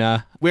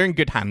Fokina. We're in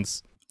good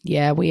hands.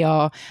 Yeah, we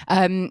are.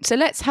 So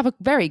let's have a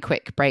very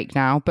quick break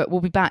now, but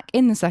we'll be back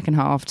in the second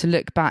half to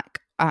look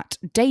back at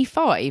day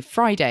 5,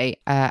 Friday,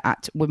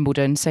 at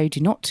Wimbledon. So do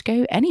not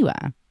go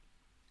anywhere.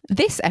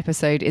 This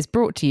episode is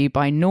brought to you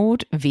by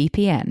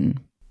NordVPN.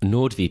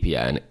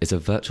 NordVPN is a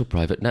virtual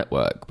private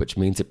network, which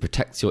means it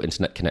protects your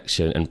internet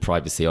connection and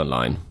privacy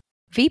online.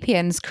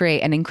 VPNs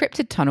create an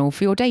encrypted tunnel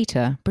for your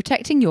data,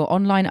 protecting your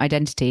online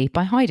identity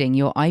by hiding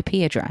your IP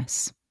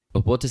address.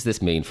 But what does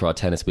this mean for our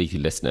Tennis Weekly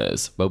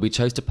listeners? Well, we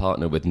chose to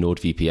partner with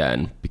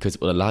NordVPN because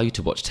it will allow you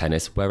to watch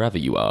tennis wherever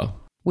you are.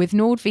 With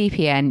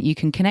NordVPN, you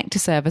can connect to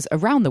servers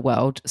around the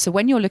world, so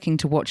when you're looking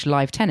to watch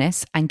live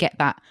tennis and get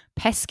that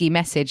pesky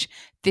message,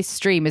 this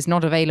stream is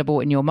not available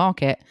in your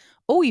market,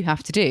 all you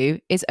have to do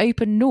is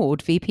open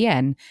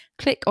NordVPN,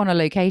 click on a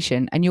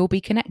location, and you'll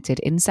be connected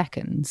in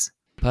seconds.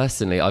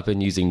 Personally, I've been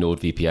using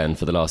NordVPN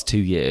for the last 2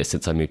 years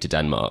since I moved to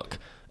Denmark,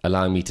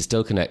 allowing me to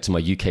still connect to my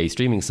UK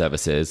streaming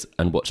services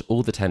and watch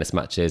all the tennis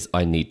matches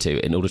I need to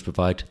in order to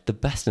provide the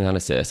best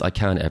analysis I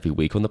can every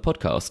week on the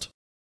podcast.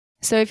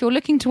 So if you're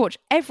looking to watch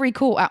every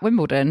court at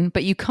Wimbledon,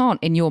 but you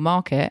can't in your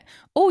market,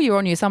 or you're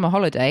on your summer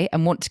holiday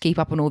and want to keep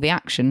up on all the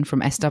action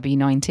from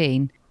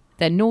SW19,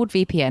 then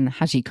NordVPN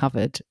has you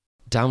covered.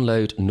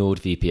 Download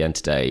NordVPN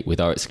today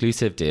with our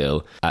exclusive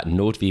deal at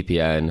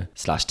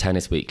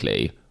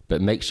nordvpn/tennisweekly.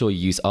 But make sure you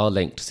use our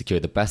link to secure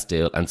the best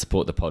deal and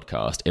support the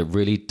podcast. It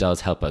really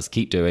does help us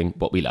keep doing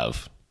what we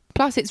love.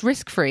 Plus, it's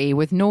risk-free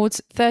with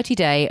Nord's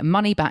 30-day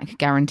money-back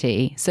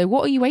guarantee. So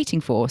what are you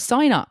waiting for?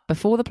 Sign up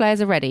before the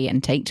players are ready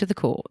and take to the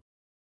court.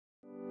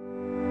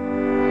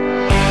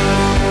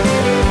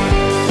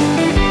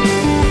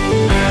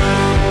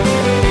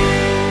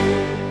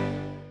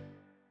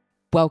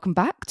 Welcome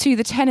back to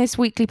the Tennis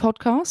Weekly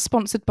podcast,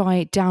 sponsored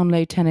by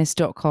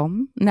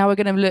downloadtennis.com. Now we're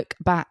going to look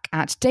back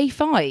at day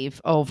 5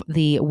 of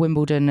the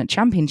Wimbledon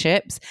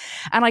Championships.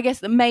 And I guess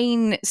the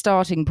main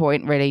starting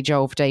point, really,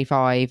 Joel, for day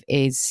 5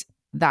 is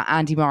that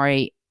Andy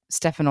Murray,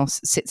 Stefanos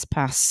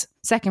Tsitsipas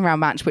second round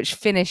match, which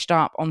finished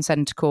up on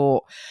centre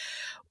court.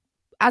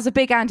 as a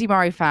big Andy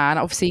Murray fan,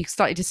 obviously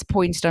slightly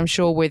disappointed, I'm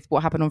sure, with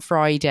what happened on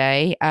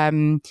Friday.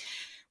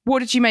 What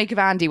did you make of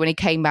Andy when he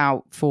came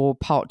out for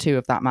part 2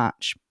 of that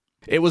match?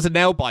 It was a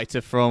nail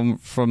biter from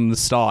the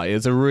start. It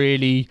was a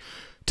really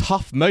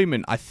tough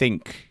moment, I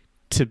think,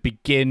 to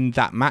begin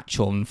that match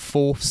on.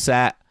 4th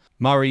set,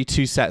 Murray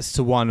 2 sets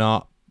to 1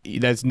 up.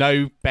 There's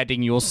no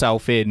bedding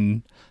yourself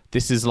in.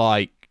 This is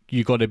like,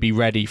 you got to be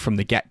ready from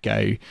the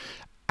get-go.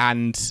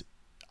 And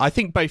I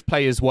think both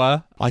players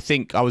were. I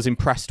think I was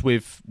impressed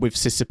with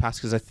Tsitsipas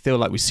because I feel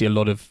like we see a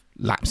lot of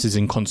lapses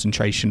in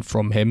concentration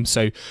from him.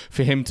 So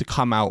for him to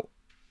come out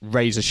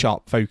razor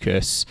sharp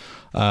focus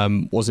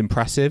was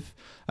impressive.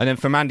 And then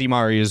from Andy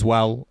Murray as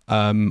well,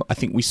 I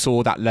think we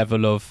saw that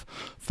level of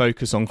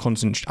focus on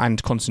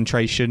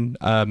concentration.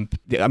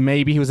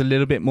 Maybe he was a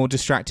little bit more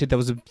distracted. There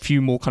was a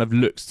few more kind of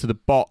looks to the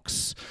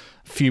box,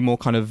 a few more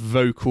kind of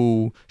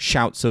vocal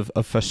shouts of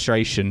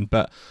frustration.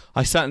 But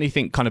I certainly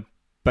think kind of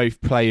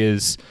both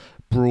players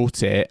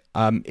brought it.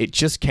 It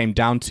just came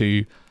down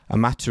to a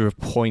matter of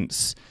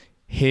points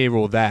here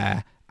or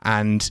there.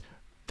 And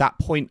that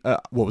point,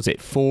 what was it,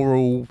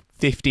 4-all,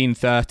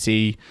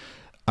 15-30.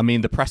 I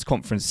mean, the press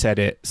conference said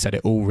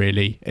it all,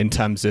 really, in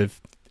terms of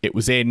it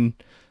was in.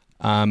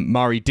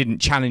 Murray didn't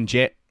challenge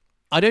it.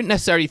 I don't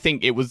necessarily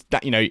think it was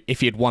that, if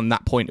he had won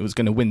that point, it was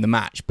going to win the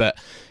match, but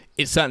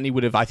it certainly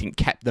would have, I think,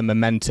 kept the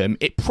momentum.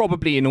 It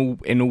probably, in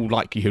all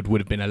likelihood, would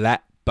have been a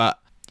let, but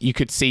you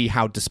could see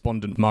how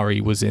despondent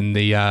Murray was in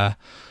the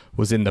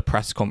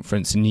press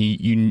conference, and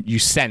you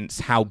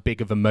sense how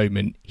big of a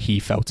moment he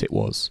felt it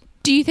was.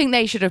 Do you think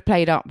they should have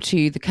played up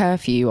to the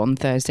curfew on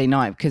Thursday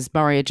night? Because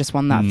Murray had just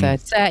won that 3rd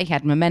set. He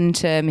had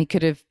momentum. He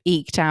could have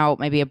eked out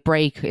maybe a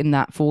break in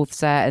that 4th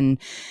set and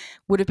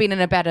would have been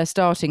in a better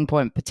starting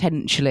point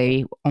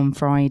potentially on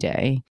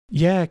Friday.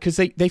 Yeah, because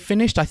they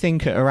finished, I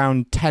think, at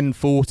around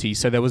 10:40.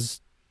 So there was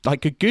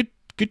like a good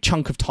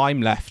chunk of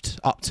time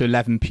left up to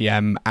 11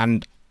 p.m.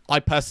 And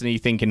I personally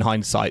think in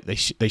hindsight, they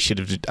should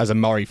have, as a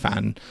Murray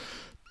fan,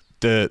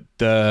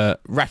 the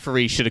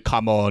referee should have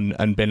come on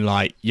and been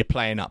like, you're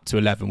playing up to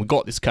 11. We've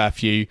got this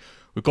curfew.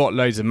 We've got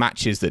loads of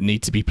matches that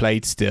need to be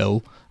played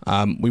still.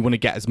 We want to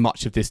get as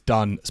much of this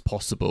done as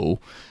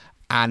possible.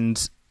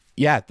 And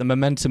yeah, the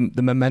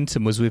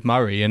momentum was with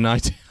Murray. And I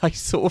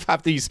sort of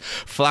have these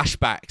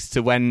flashbacks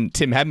to when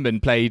Tim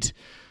Henman played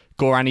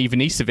Goran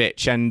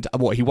Ivanisevic and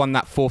he won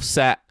that 4th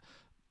set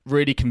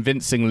really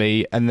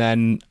convincingly, and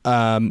then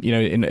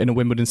in a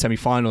Wimbledon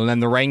semi-final, and then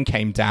the rain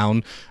came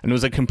down and it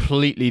was a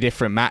completely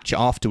different match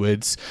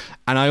afterwards.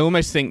 And I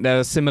almost think there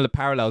are similar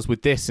parallels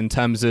with this in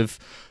terms of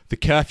the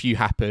curfew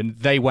happened,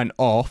 they went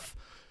off,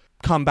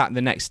 come back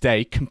the next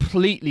day,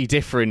 completely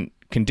different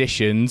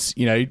conditions,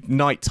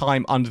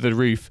 nighttime under the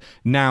roof,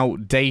 now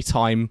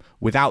daytime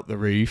without the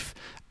roof,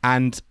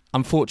 and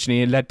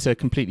unfortunately it led to a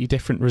completely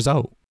different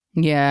result.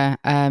 Yeah,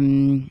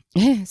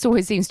 it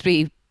always seems to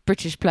be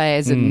British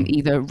players and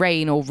either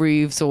rain or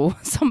roofs or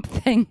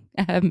something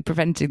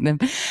preventing them.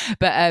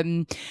 But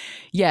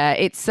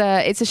it's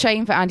a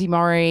shame for Andy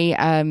Murray.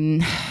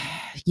 Can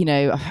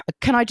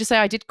I just say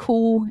I did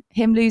call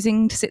him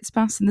losing to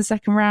Tsitsipas in the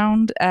second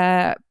round.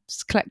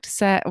 Collect a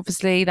set,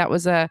 obviously that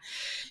was I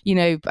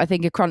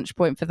think a crunch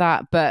point for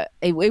that, but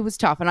it was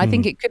tough, and I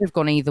think it could have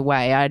gone either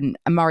way. And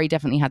Murray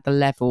definitely had the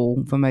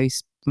level for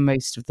most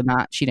of the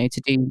match, to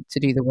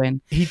do the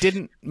win. He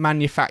didn't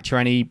manufacture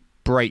any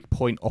break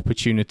point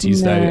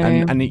opportunities though,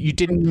 and you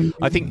didn't.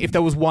 I think if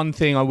there was one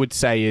thing I would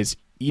say is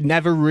you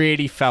never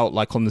really felt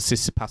like on the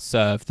Tsitsipas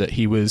serve that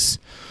he was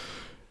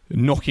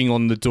knocking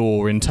on the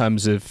door in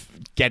terms of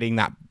getting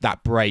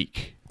that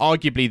break.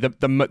 Arguably,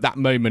 that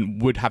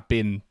moment would have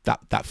been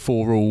that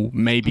 4-all,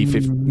 maybe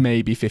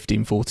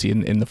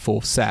 15-40 in the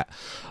 4th set,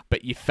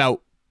 but you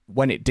felt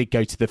when it did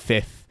go to the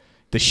 5th,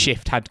 the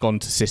shift had gone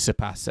to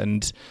Tsitsipas,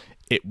 and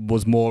it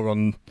was more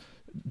on.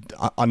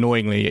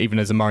 Annoyingly, even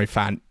as a Murray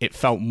fan, it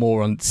felt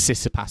more on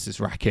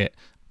Tsitsipas's racket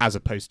as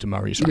opposed to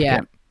Murray's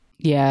racket.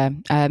 Yeah.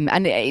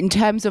 And in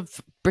terms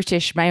of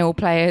British male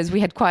players,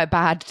 we had quite a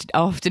bad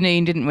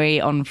afternoon, didn't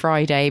we, on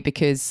Friday,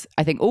 because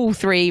I think all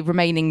 3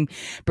 remaining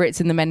Brits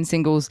in the men's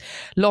singles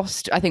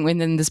lost, I think,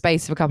 within the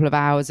space of a couple of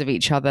hours of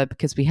each other,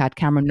 because we had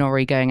Cameron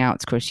Norrie going out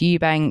to Chris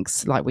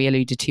Eubanks, like we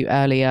alluded to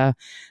earlier.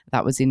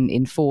 That was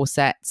in 4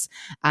 sets.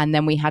 And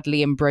then we had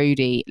Liam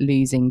Brody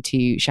losing to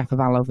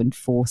Shapovalov in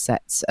 4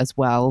 sets as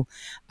well.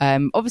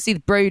 Obviously,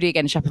 Brody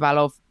against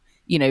Shapovalov,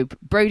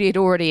 Brody had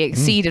already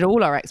exceeded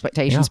all our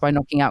expectations by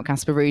knocking out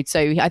Casper Ruud.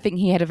 So I think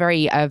he had a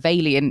very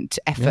valiant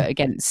effort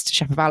against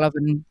Shapovalov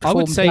and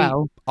performed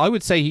well. I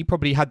would say he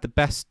probably had the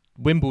best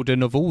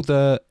Wimbledon of all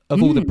the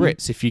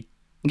Brits, if you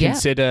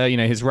consider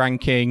his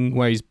ranking,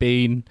 where he's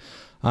been.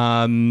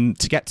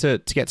 To get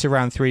to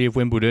round 3 of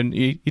Wimbledon,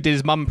 he did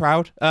his mum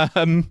proud. I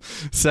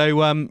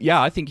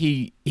think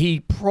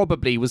he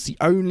probably was the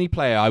only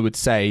player, I would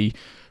say,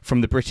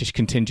 from the British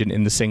contingent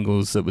in the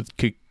singles that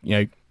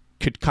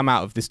could come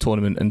out of this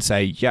tournament and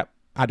say, yep,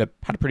 had a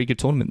pretty good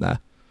tournament there.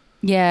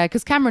 Yeah,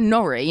 because Cameron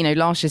Norrie,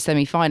 last year's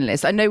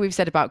semi-finalist, I know we've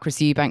said about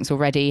Chris Eubanks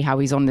already, how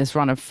he's on this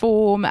run of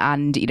form,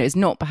 and, it's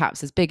not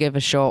perhaps as big of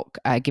a shock,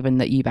 given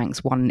that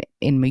Eubanks won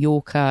in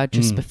Mallorca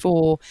just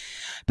before.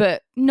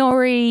 But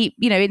Norrie,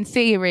 in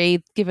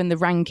theory, given the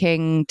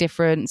ranking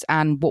difference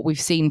and what we've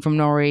seen from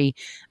Norrie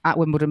at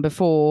Wimbledon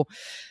before,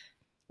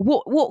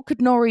 what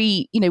could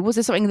Norrie, was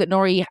there something that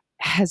Norrie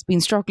has been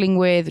struggling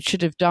with,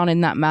 should have done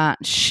in that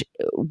match?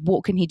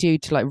 What can he do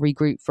to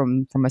regroup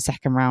from a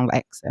second round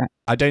exit?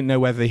 I don't know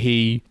whether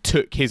he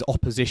took his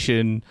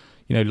opposition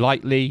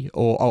lightly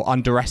or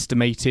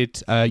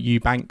underestimated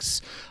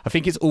Eubanks. I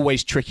think it's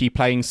always tricky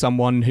playing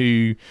someone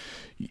who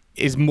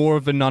is more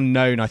of an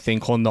unknown, I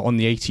think, on the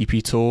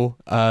ATP tour.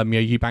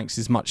 Eubanks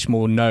is much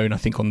more known, I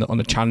think, on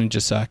the challenger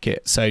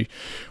circuit. So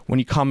when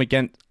you come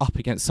up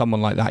against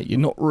someone like that, you're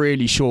not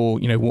really sure,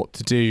 what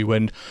to do.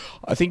 And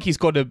I think he's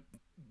got to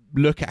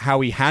look at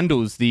how he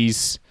handles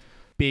these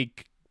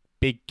big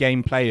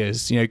game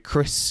players.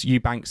 Chris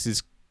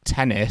Eubanks's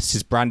tennis,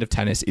 his brand of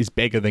tennis, is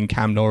bigger than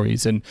Cam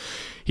Norrie's, and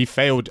he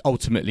failed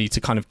ultimately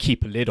to kind of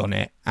keep a lid on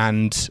it.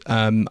 And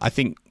I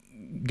think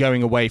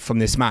going away from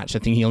this match, I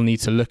think he'll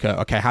need to look at,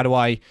 okay, how do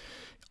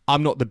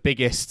I'm not the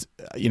biggest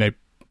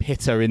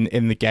hitter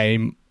in the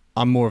game,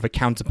 I'm more of a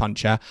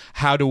counterpuncher.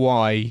 How do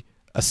I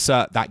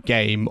assert that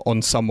game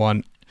on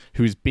someone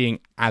who's being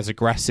as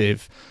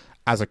aggressive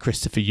as a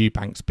Christopher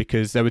Eubanks?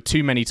 Because there were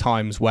too many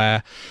times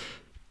where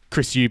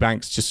Chris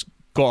Eubanks just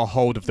got a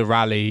hold of the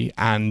rally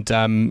and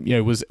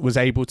was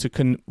able to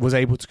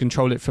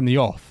control it from the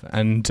off.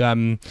 And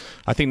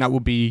I think that will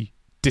be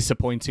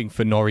disappointing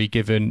for Norrie,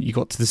 given you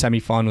got to the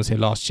semi-finals here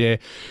last year.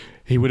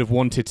 He would have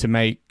wanted to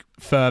make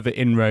further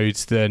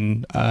inroads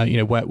than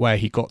where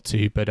he got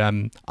to, but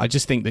I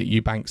just think that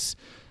Eubanks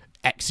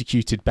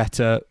executed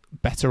better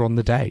on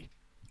the day.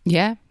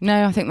 Yeah,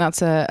 no, I think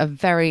that's a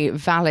very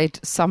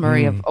valid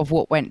summary of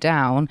what went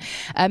down.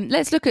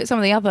 Let's look at some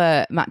of the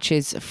other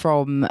matches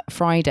from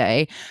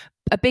Friday.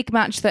 A big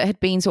match that had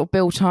been sort of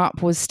built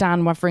up was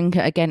Stan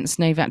Wawrinka against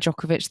Novak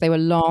Djokovic. They were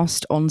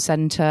last on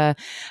centre.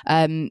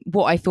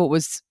 What I thought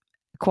was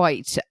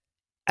quite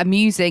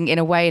amusing in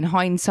a way in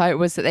hindsight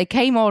was that they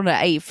came on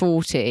at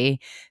 8:40.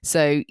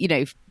 So,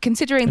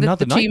 considering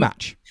another the night two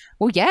match.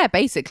 Well, yeah,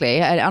 basically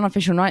an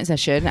unofficial night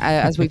session,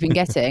 as we've been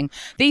getting.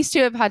 These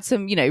two have had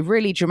some,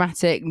 really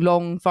dramatic,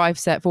 long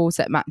 5-set,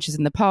 4-set matches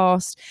in the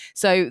past.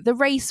 So the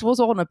race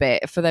was on a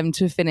bit for them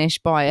to finish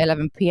by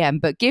 11 p.m.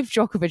 But give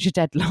Djokovic a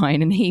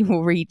deadline and he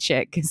will reach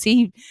it, because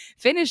he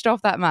finished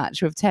off that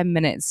match with 10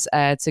 minutes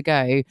to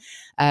go,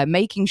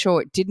 making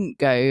sure it didn't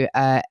go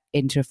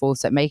into a 4th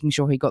set, making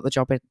sure he got the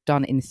job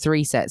done in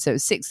 3 sets. So it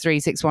was 6-3,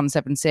 6-1,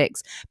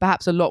 7-6,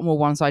 perhaps a lot more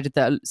one-sided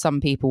that some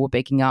people were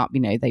picking up.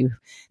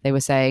 They were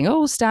saying,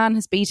 oh, Stan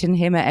has beaten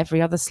him at every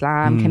other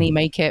slam. Can he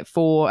make it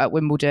 4 at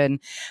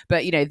Wimbledon?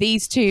 But,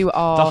 these two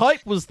are... The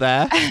hype was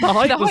there. The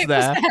hype was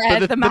there.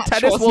 But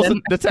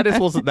the tennis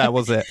wasn't there,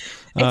 was it?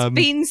 It's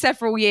been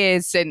several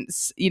years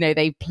since,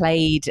 they've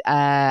played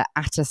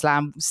at a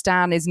slam.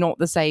 Stan is not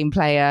the same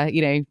player.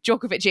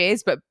 Djokovic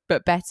is, but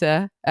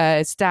better.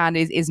 Stan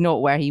is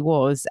not where he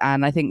was.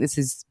 And I think this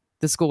is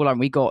the scoreline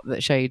we got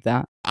that showed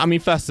that. I mean,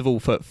 first of all,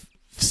 for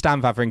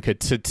Stan Wawrinka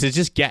to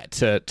just get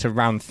to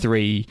round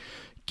 3,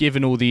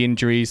 given all the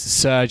injuries, the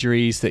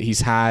surgeries that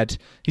he's had,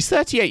 he's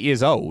 38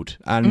 years old.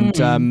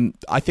 And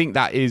I think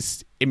that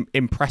is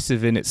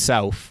impressive in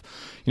itself.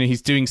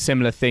 He's doing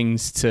similar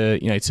things to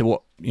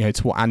what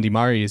Andy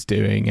Murray is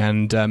doing.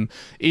 And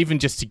even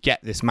just to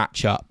get this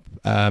matchup,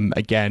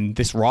 again,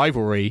 this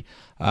rivalry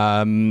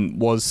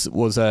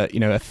was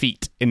a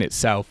feat in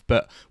itself.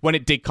 But when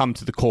it did come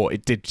to the court,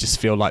 it did just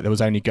feel like there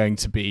was only going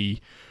to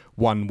be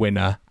one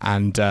winner.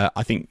 And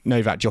I think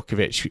Novak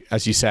Djokovic,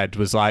 as you said,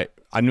 was like,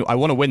 I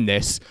want to win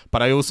this,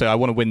 but I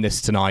want to win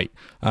this tonight.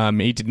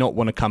 He did not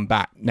want to come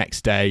back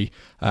next day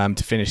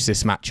to finish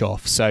this match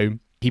off. So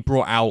he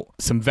brought out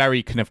some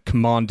very kind of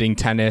commanding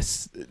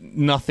tennis,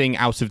 nothing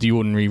out of the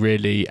ordinary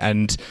really,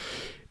 and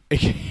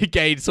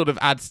again sort of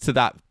adds to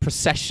that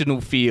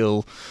processional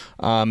feel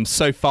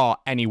so far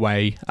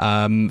anyway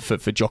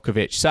for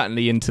Djokovic,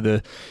 certainly into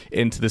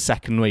the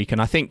second week.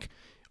 And I think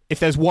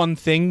if there's one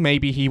thing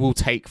maybe he will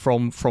take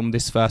from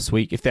this first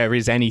week, if there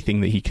is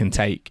anything that he can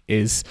take,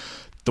 is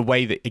the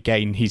way that,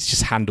 again, he's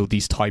just handled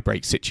these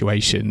tie-break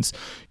situations.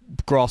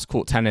 Grass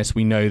court tennis,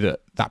 we know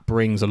that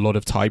brings a lot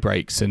of tie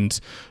breaks, and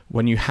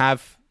when you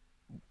have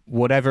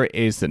whatever it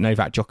is that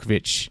Novak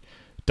Djokovic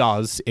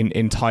does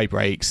in tie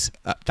breaks,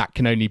 that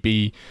can only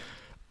be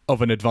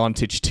of an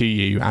advantage to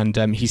you. And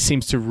he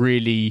seems to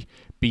really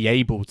be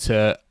able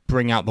to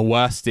bring out the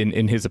worst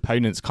in his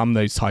opponents come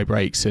those tie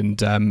breaks and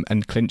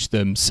clinch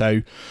them.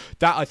 So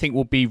that, I think,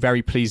 will be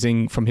very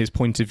pleasing from his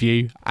point of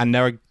view. And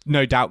there are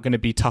no doubt going to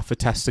be tougher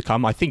tests to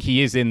come. I think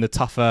he is in the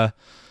tougher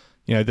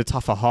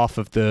half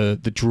of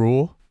the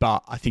draw,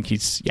 but I think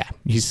he's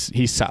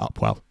set up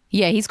well.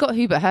 Yeah, he's got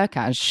Hubert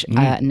Hurkacz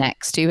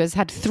next, who has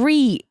had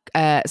 3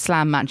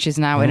 slam matches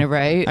now in a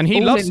row, and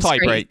he loves tie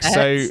breaks.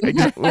 So, he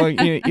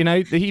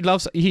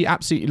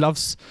absolutely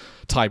loves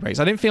tie breaks.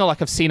 I didn't feel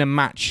like I've seen a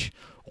match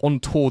on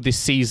tour this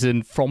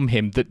season from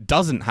him that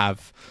doesn't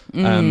have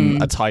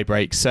a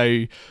tie-break.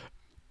 So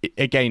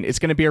again, it's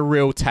going to be a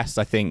real test,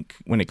 I think,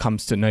 when it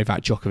comes to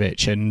Novak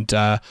Djokovic. And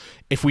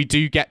if we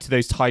do get to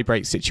those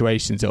tie-break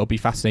situations, it'll be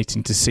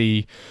fascinating to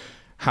see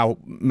how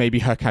maybe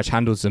Hurkacz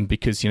handles them,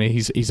 because, you know,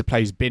 he's a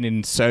player who's been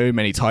in so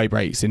many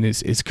tie-breaks in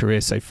his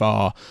career so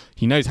far.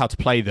 He knows how to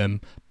play them,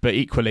 but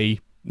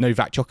equally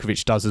Novak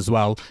Djokovic does as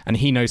well, and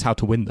he knows how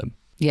to win them.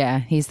 Yeah,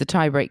 he's the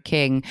tie-break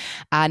king.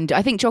 And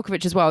I think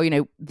Djokovic as well, you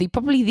know,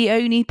 probably the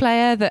only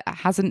player that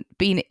hasn't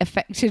been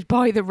affected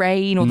by the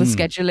rain or the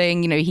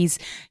scheduling. You know, he's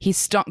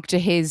stuck to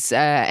his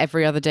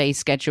every other day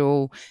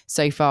schedule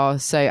so far.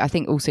 So I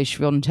think also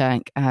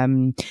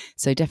Swiatek,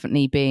 so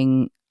definitely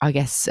being, I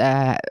guess,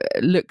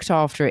 looked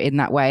after in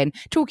that way. And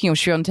talking of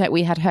Swiatek,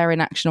 we had her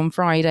in action on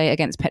Friday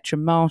against Petra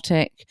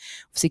Martic.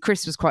 Obviously,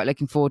 Chris was quite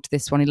looking forward to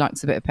this one. He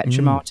likes a bit of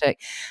Petra Martic.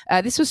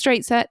 This was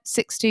straight set,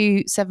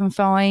 6-2,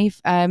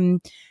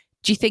 7-5.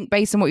 Do you think,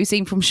 based on what you've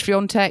seen from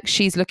Swiatek,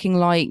 she's looking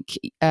like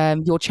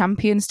your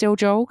champion still,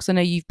 Joel? Because I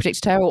know you've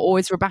predicted her, or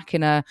is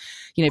Rybakina,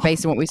 you know,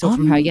 based on what we saw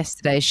from her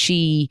yesterday, is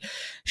she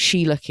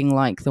looking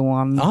like the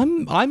one?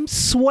 I'm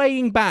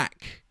swaying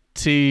back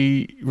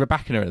to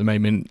Rybakina at the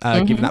moment,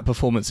 given that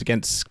performance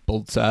against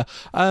Balter.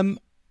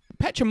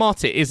 Petra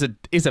Martic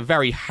is a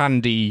very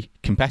handy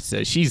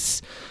competitor.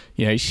 She's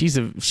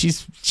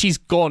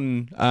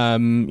gone.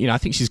 I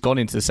think she's gone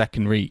into the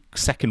second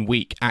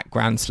week at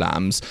Grand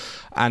Slams,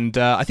 and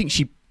I think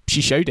she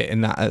showed it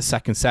in that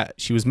second set.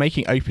 She was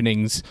making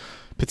openings,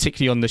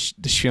 particularly on the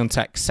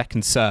Swiatek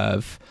second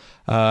serve.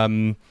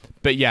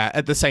 But yeah,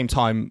 at the same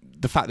time,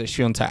 the fact that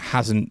Swiatek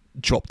hasn't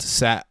dropped a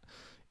set,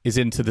 is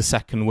into the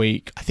second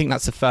week. I think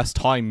that's the first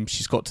time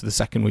she's got to the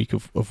second week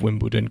of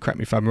Wimbledon. Correct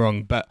me if I'm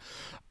wrong, but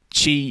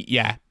she,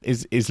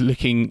 is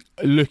looking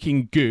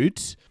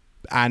good,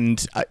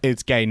 and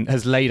again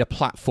has laid a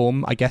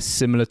platform, I guess,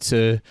 similar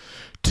to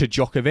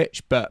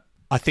Djokovic. But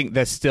I think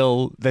there's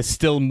still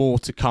more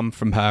to come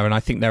from her, and I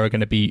think there are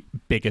going to be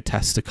bigger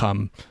tests to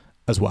come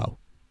as well.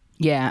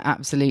 Yeah,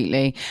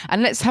 absolutely.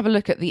 And let's have a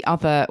look at the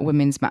other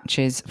women's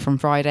matches from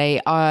Friday.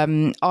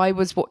 I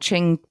was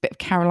watching a bit of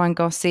Caroline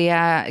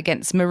Garcia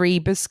against Marie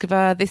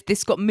Buskova.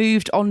 This got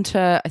moved onto,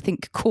 I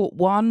think, court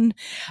one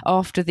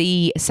after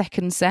the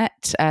second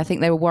set. I think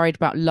they were worried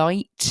about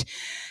light,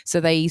 so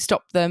they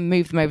stopped them,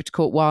 moved them over to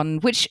court one,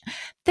 which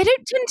they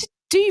don't tend to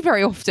do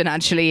very often,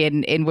 actually,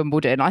 in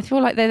Wimbledon. I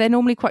feel like they're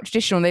normally quite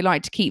traditional, and they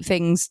like to keep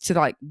things to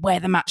like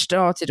where the match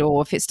started,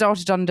 or if it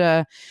started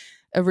under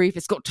a roof,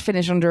 it's got to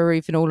finish under a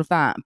roof and all of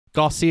that.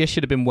 Garcia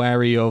should have been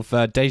wary of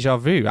deja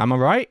vu, am I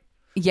right?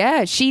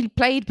 Yeah, she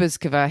played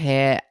Buskova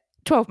here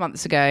 12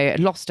 months ago,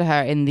 lost to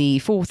her in the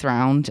fourth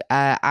round,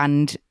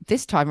 and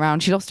this time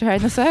round she lost to her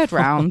in the third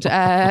round.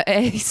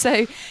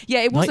 So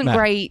yeah, it wasn't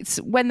great.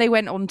 When they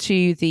went on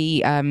to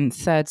the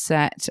third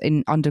set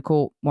in under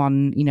court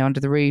one, you know, under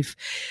the roof,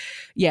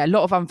 yeah, a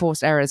lot of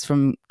unforced errors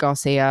from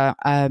Garcia.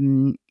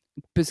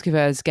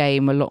 Buskova's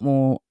game a lot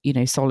more, you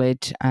know,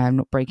 solid,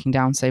 not breaking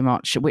down so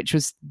much, which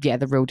was the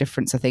real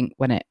difference, I think,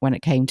 when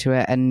it came to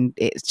it. And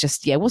it's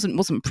just it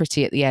wasn't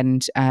pretty at the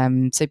end,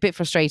 so a bit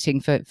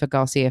frustrating for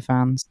Garcia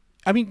fans.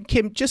 I mean,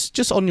 Kim,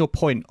 just on your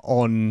point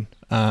on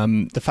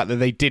the fact that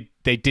they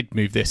did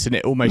move this, and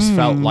it almost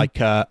felt like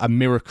a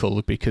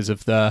miracle because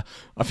of I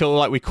feel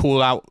like we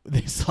call out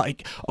this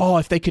like, oh,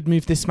 if they could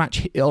move this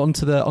match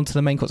onto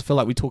the main courts, I feel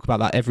like we talk about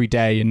that every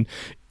day, and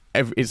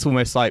it's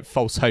almost like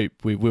false hope.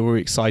 We were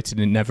excited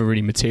and it never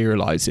really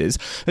materialises.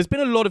 There's been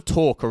a lot of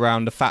talk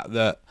around the fact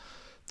that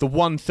the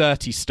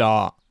 1:30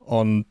 start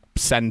on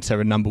centre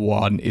and number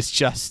one is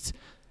just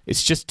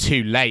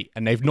too late,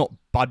 and they've not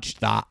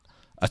budged that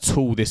at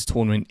all this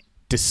tournament,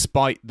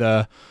 despite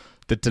the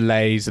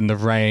delays and the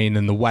rain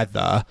and the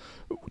weather.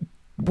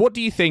 What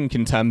do you think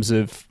in terms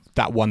of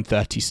that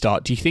 1:30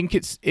 start? Do you think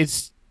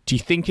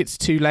it's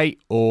too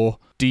late, or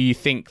do you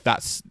think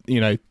that's,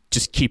 you know,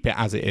 just keep it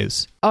as it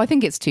is? Oh, I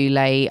think it's too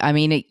late. I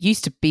mean, it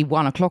used to be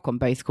 1 o'clock on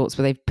both courts,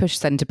 but they've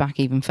pushed centre back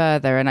even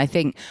further. And I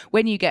think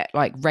when you get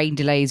like rain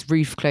delays,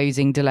 roof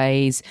closing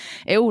delays,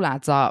 it all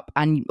adds up.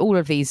 And all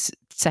of these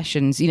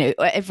sessions, you know,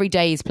 every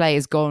day's play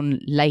has gone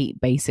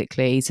late,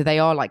 basically. So they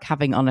are like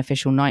having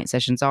unofficial night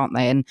sessions, aren't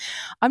they? And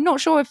I'm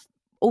not sure if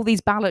all these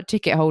ballot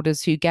ticket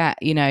holders who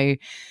get, you know,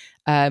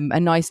 a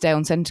nice day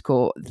on centre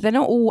court, they're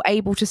not all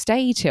able to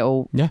stay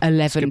till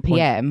 11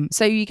 p.m.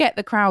 So you get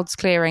the crowds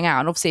clearing out,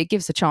 and obviously it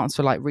gives a chance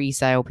for like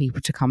resale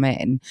people to come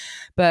in,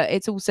 but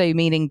it's also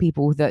meaning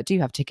people that do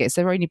have tickets,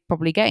 they're only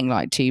probably getting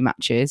like 2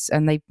 matches,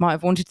 and they might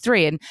have wanted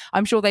 3, and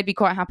I'm sure they'd be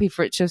quite happy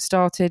for it to have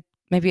started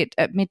maybe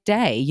at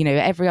midday. You know,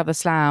 every other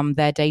slam,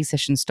 their day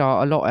sessions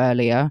start a lot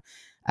earlier.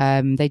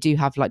 They do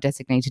have like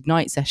designated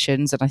night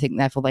sessions, and I think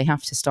therefore they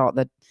have to start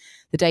the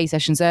day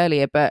sessions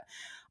earlier. But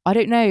I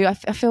don't know. I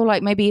feel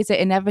like maybe is it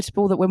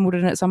inevitable that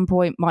Wimbledon at some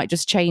point might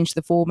just change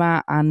the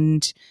format,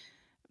 and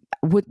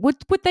would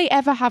they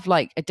ever have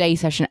like a day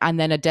session and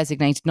then a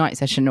designated night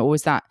session, or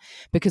is that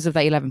because of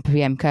the 11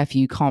 p.m. curfew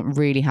you can't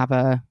really have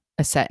a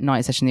set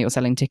night session that you're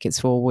selling tickets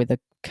for with a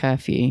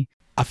curfew?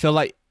 I feel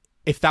like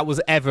if that was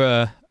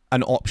ever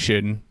an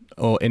option,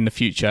 or in the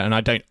future, and I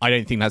don't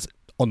think that's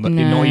not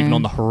even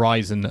on the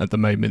horizon at the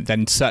moment,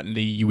 then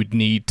certainly you would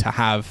need to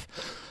have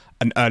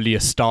an earlier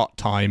start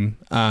time.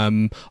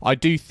 I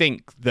do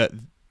think that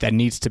there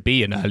needs to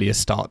be an earlier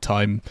start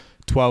time,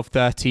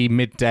 12:30,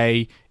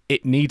 midday.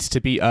 It needs to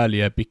be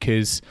earlier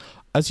because,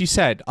 as you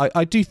said,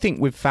 I do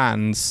think with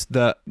fans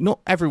that not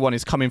everyone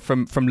is coming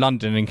from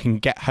London and can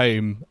get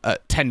home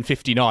at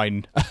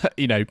 10:59,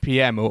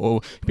 PM,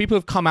 or people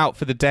have come out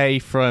for the day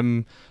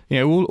from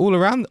all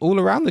around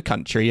the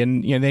country,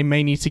 and they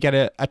may need to get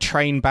a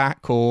train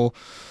back or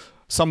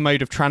some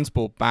mode of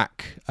transport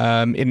back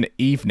in the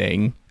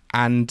evening,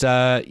 and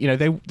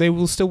they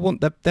will still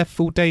want their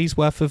full day's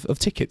worth of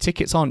tickets.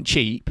 Tickets aren't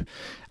cheap,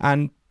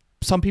 and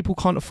some people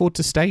can't afford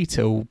to stay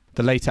till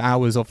the later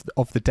hours of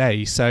the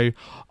day. So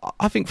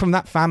I think from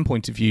that fan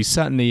point of view,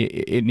 certainly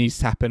it needs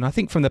to happen. I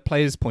think from the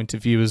players' point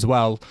of view as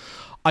well,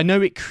 I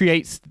know it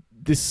creates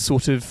this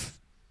sort of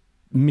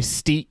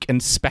mystique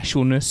and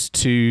specialness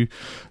to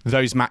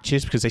those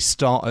matches because they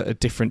start at a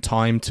different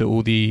time to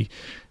all the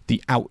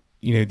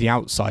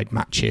outside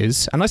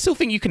matches. And I still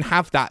think you can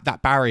have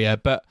that barrier,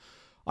 but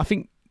I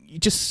think you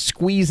just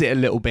squeeze it a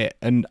little bit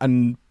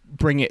and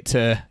bring it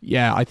to,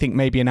 I think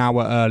maybe an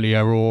hour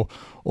earlier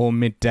or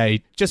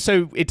midday, just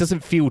so it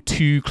doesn't feel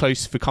too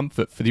close for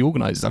comfort for the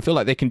organisers. I feel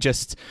like they can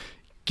just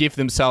give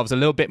themselves a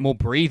little bit more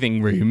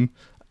breathing room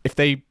if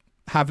they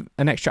have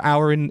an extra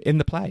hour in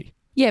the play.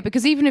 Yeah,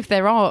 because even if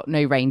there are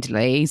no rain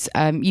delays,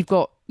 you've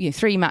got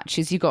 3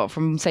 matches. You've got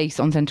from, say,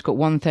 on centre court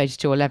 1:30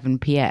 to 11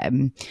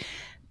 p.m.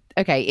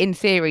 Okay, in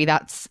theory,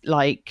 that's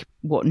like,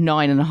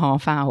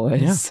 9.5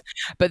 hours.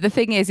 Yeah. But the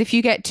thing is, if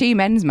you get 2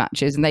 men's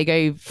matches and they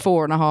go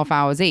 4.5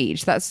 hours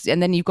each,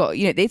 and then you've got,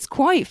 it's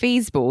quite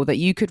feasible that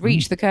you could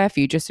reach the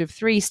curfew just with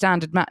 3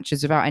 standard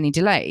matches without any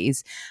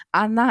delays.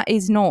 And that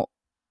is not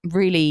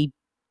really,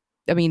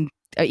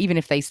 even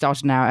if they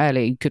started an hour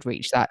early, you could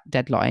reach that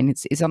deadline.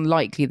 It's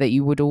unlikely that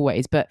you would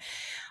always, but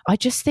I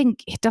just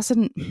think it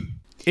doesn't.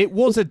 It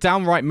was a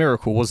downright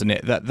miracle, wasn't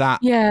it?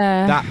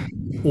 That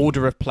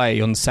order of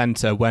play on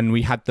centre when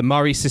we had the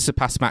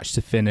Murray-Tsitsipas match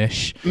to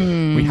finish.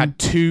 We had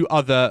 2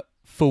 other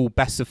full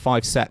best of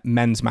 5 set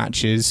men's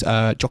matches,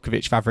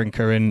 Djokovic,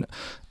 Wawrinka and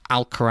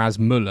Alcaraz,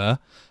 Muller,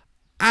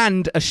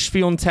 and a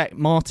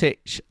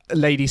Swiatek-Martic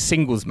ladies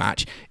singles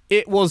match.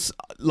 It was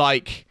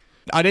like,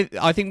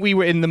 I think we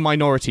were in the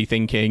minority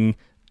thinking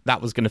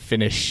that was going to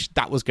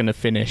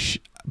finish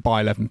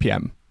by 11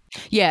 p.m.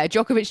 Yeah,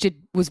 Djokovic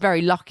was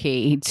very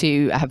lucky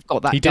to have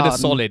got that. He did a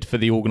solid for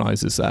the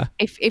organisers there.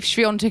 If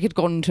Swiatek had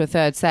gone to a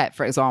 3rd set,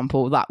 for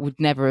example, that would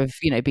never have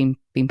been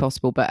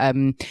possible. But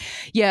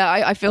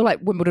I feel like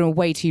Wimbledon are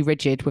way too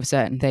rigid with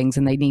certain things,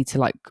 and they need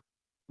to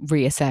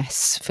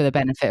reassess for the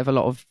benefit of a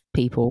lot of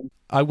people.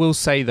 I will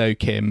say though,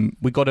 Kim,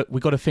 we got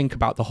to think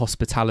about the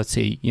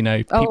hospitality.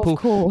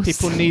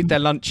 People need their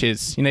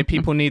lunches.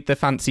 People need their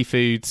fancy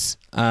foods.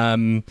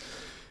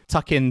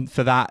 Tuck in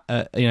for that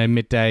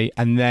midday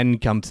and then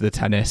come to the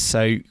tennis.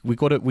 So we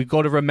got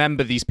to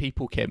remember these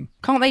people, Kim.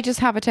 Can't they just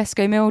have a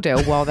Tesco meal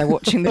deal while they're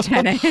watching the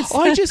tennis?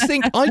 I just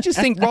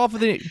think rather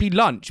than it be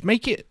lunch,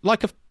 make it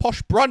like a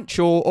posh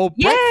brunch or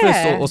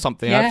breakfast or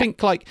something. Yeah. I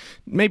think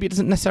maybe it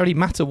doesn't necessarily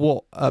matter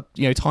what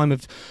time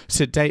of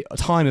day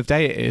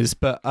it is,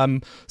 but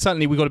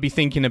certainly we've got to be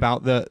thinking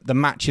about the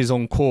matches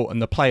on court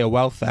and the player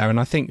welfare. And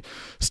I think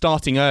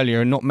starting earlier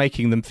and not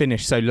making them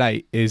finish so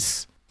late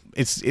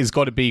it's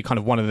got to be kind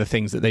of one of the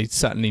things that they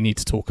certainly need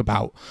to talk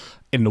about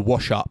in the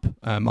wash-up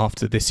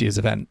after this year's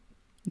event.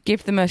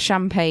 Give them a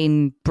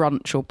champagne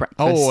brunch or breakfast.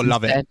 Oh,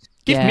 love instead. it.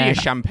 Give me a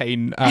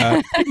champagne.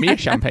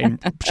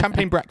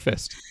 Champagne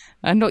breakfast.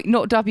 Not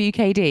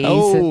WKD.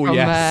 Oh,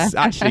 yes.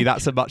 Actually,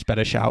 that's a much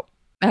better shout.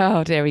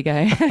 Oh, there we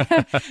go.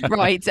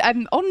 Right.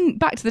 On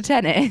back to the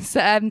tennis.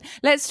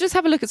 Let's just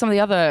have a look at some of the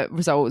other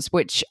results,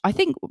 which I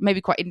think may be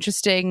quite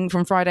interesting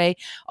from Friday.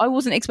 I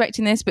wasn't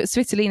expecting this, but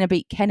Svitolina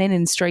beat Kenin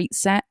in straight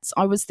sets.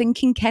 I was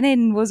thinking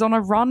Kenin was on a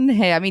run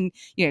here.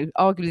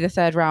 Arguably the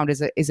 3rd round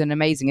is an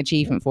amazing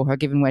achievement for her,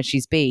 given where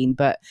she's been.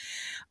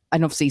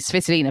 And obviously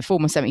Svitolina,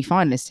 former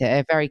semi-finalist here,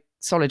 a very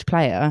solid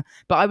player.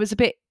 But I was a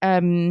bit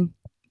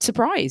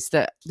surprised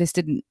that this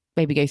didn't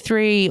maybe go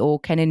 3 or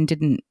Kenin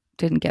didn't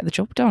get the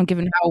job done,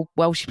 given how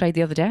well she played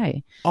the other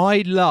day.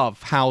 I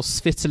love how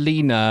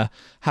Svitolina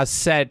has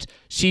said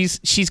she's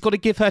got to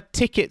give her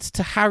tickets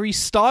to Harry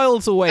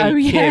Styles away,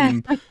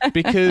 Kim,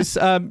 because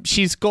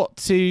she's got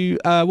to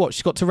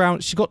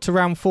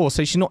round 4,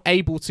 so she's not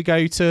able to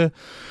go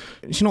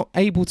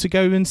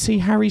and see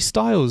Harry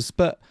Styles.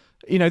 But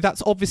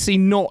that's obviously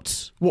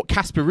not what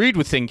Casper Ruud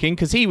was thinking,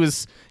 because he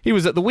was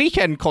at the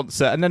weekend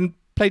concert and then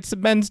played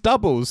some men's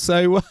doubles.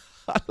 So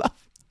I love.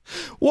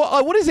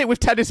 What is it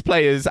with tennis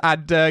players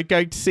and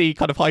going to see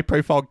kind of high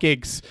profile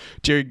gigs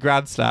during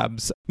Grand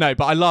Slams? No,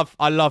 but I love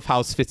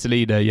how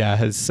Svitolina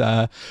has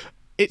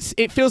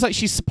it feels like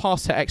she's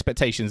surpassed her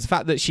expectations. The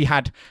fact that she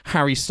had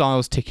Harry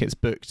Styles tickets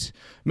booked,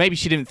 maybe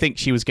she didn't think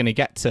she was going to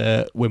get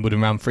to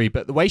Wimbledon round 3,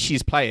 but the way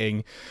she's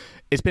playing,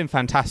 it's been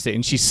fantastic,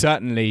 and she's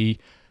certainly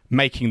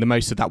making the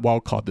most of that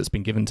wild card that's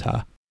been given to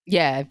her.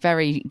 Yeah,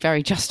 very,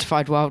 very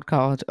justified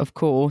wildcard, of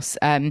course.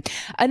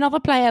 Another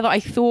player that I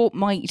thought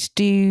might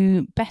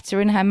do better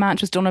in her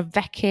match was Donna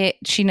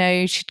Vekic. You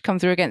know, she'd come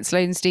through against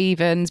Sloane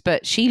Stephens,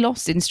 but she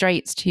lost in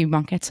straights to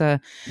Marketa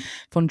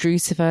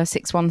Vondrousova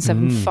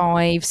 6-1,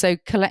 7-5. So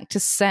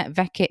collector's set,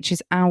 Vekic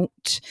is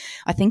out.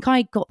 I think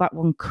I got that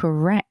one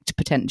correct,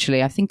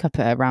 potentially. I think I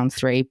put her round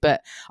 3, but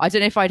I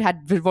don't know if I'd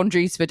had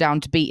Vondrousova down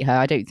to beat her.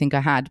 I don't think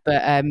I had,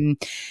 but...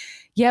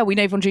 yeah, we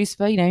know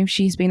Vondrousova, you know,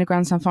 she's been a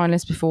Grand Slam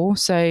finalist before,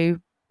 so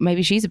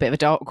maybe she's a bit of a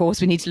dark horse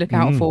we need to look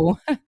out for.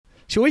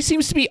 She always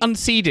seems to be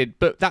unseeded,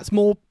 but that's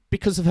more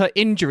because of her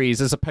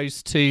injuries as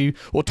opposed to,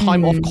 or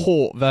time off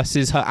court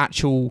versus her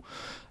actual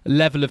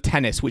level of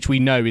tennis, which we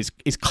know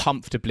is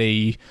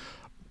comfortably,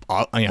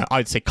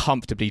 I'd say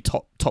comfortably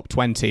top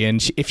 20.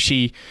 And if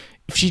she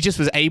just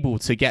was able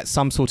to get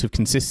some sort of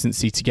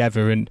consistency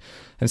together and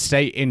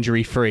stay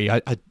injury free,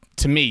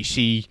 to me,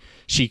 she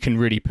can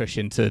really push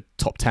into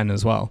top 10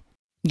 as well.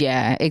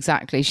 Yeah,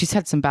 exactly. She's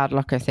had some bad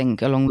luck, I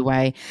think, along the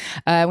way.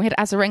 We had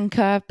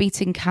Azarenka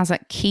beating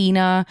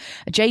Kasatkina.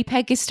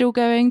 JPEG is still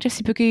going.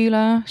 Jessie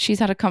Pegula, she's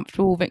had a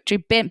comfortable victory.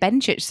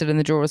 Bencic still in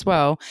the draw as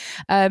well.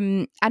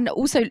 And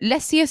also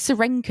Lesia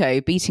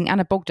Sarenko beating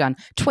Anna Bogdan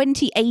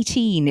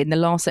 2018 in the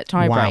last set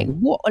tiebreak. Wow.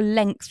 What a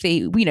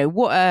lengthy,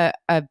 what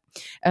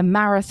a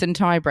marathon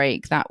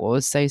tiebreak that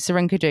was. So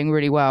Sarenko doing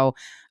really well.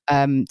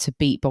 To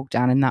beat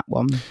Bogdan in that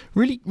one.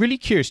 Really, really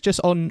curious.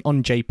 Just on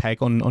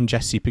JPEG, on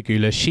Jessie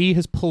Pegula, she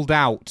has pulled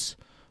out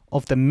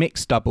of the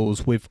mixed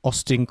doubles with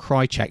Austin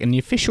Krajicek, and the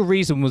official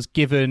reason was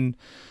given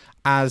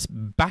as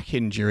back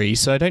injury.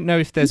 So I don't know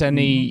if there's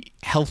any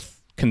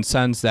health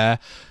concerns there.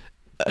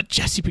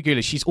 Jessie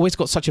Pegula, she's always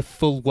got such a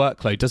full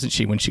workload, doesn't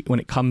she? When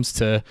it comes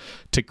to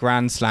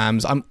Grand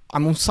Slams,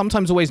 I'm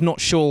sometimes always not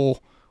sure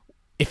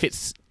if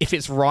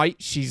it's right.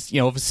 She's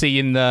obviously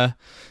in the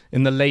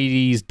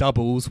ladies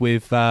doubles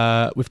with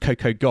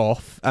Coco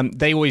Gauff.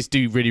 They always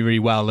do really, really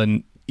well,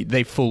 and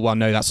they full well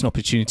know that's an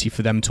opportunity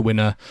for them to win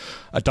a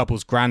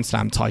doubles Grand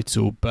Slam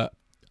title. But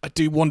I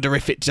do wonder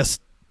if it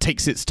just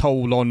takes its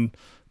toll on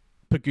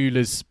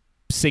Pegula's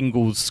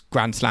singles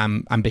Grand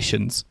Slam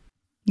ambitions.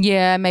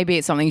 Yeah, maybe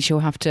it's something she'll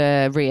have to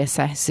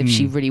reassess if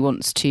she really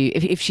wants to.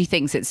 If she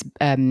thinks it's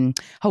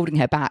holding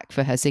her back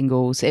for her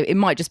singles, it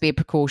might just be a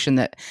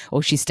precaution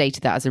or she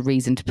stated that as a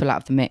reason to pull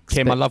out of the mix.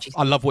 Kim, I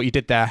love what you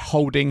did there,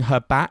 holding her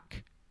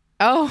back.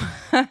 Oh,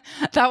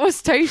 that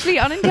was totally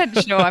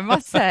unintentional, I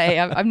must say.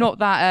 I'm not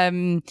that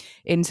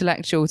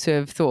intellectual to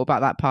have thought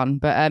about that pun.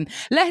 But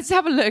let's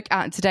have a look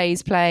at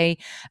today's play.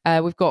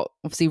 We've got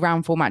obviously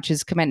round 4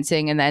 matches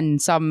commencing and then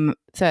some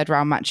third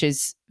round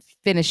matches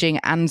finishing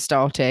and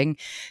starting,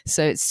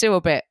 so it's still a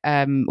bit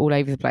all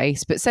over the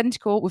place. But centre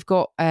court, we've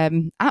got at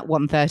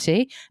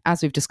 1:30,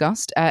 as we've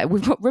discussed,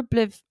 we've got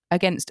Rublev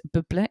against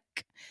Bublik,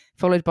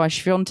 followed by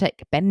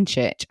Swiatek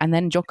Bencic, and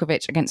then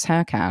Djokovic against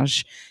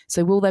Hurkacz.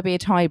 So will there be a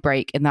tie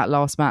break in that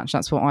last match?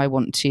 That's what I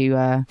want to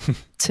know.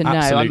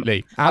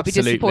 Absolutely. I'll be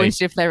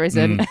disappointed if there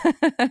isn't.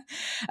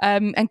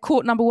 And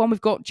court number 1, we've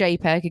got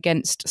JPEG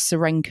against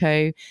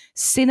Sarenko,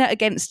 Sinner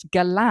against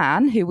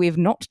Galan, who we have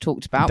not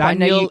talked about.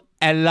 Daniel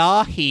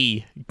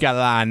Elahi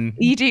Galan.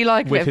 You do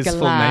like a bit of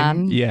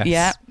Galan. Yes.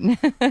 Yeah.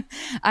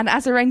 And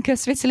Azarenka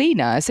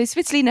Svitolina. So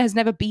Svitolina has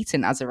never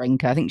beaten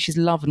Azarenka. I think she's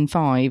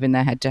 11-5 in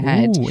their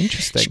head-to-head. Ooh,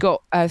 interesting. She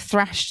got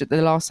thrashed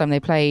the last time they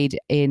played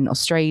in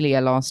Australia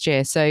last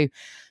year. So,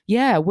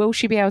 yeah, will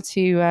she be able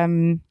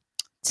to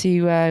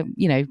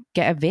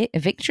get a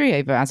victory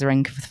over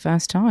Azarenka for the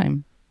first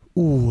time?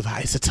 Ooh,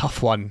 that is a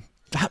tough one.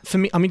 That, for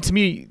me, to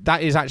me,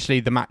 that is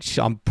actually the match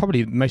I'm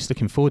probably most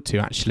looking forward to,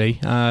 actually.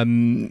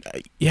 Svitolina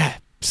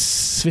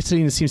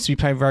seems to be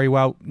playing very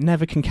well.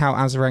 Never can count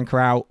Azarenka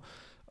out.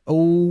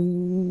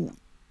 Oh,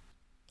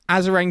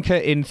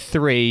 Azarenka in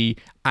 3,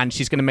 and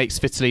she's going to make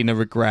Svitolina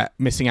regret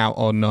missing out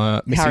on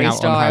Harry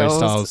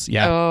Styles.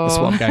 Yeah, That's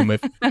what I'm going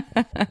with.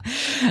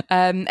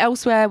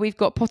 Elsewhere, we've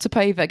got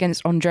Potapova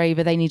against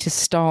Ondreeva. They need to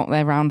start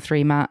their round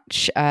 3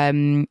 match.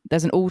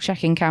 There's an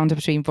all-check encounter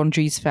between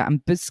Vondrousova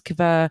and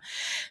Buzkova.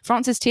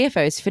 Frances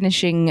Tiafoe is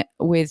finishing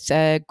with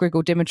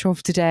Grigor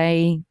Dimitrov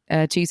today.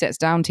 2 sets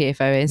down,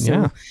 Tiafoe is. So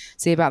we'll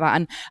see about that.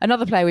 And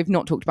another player we've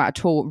not talked about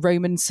at all,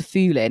 Roman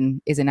Safulin,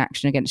 is in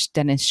action against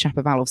Denis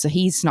Shapovalov. So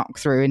he's snuck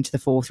through into the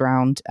 4th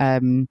round,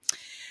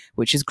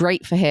 which is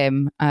great for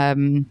him.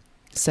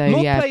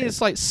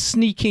 Players like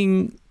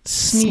sneaking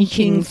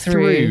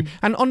through.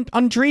 And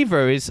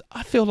Ondreeva is,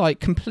 I feel like,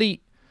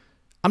 complete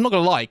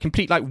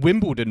like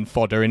Wimbledon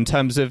fodder in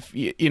terms of,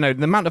 the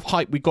amount of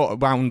hype we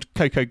got around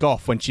Coco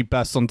Gauff when she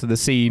burst onto the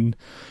scene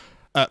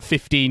at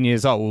 15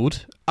 years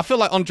old. I feel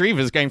like Ondreeva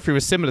is going through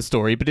a similar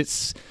story, but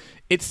it's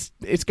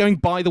going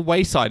by the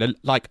wayside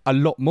like a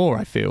lot more,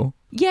 I feel.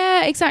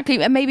 Yeah,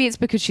 exactly. And maybe it's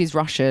because she's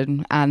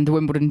Russian and the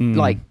Wimbledon,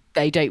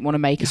 they don't want to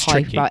make a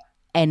hype about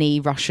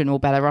any Russian or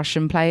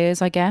Belarusian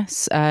players, I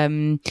guess. I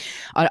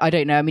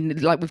don't know. I mean,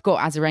 we've got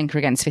Azarenka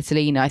against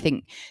Svitolina. I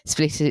think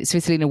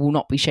Svitolina will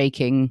not be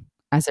shaking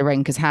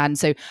Azarenka's hand.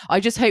 So I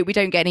just hope we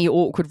don't get any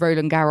awkward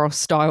Roland Garros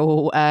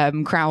style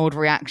crowd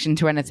reaction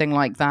to anything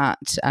like that,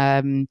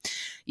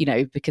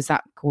 because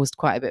that caused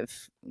quite a bit of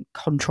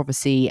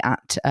controversy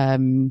at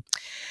the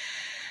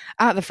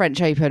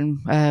French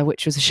Open,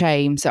 which was a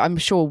shame. So I'm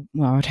sure,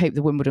 I'd hope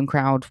the Wimbledon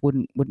crowd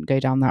wouldn't go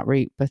down that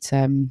route. But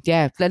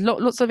there are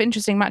lots of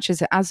interesting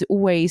matches as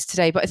always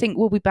today. But I think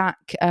we'll be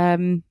back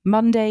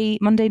Monday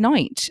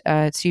night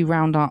to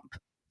round up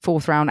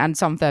fourth round and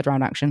some third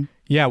round action.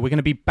 Yeah, we're going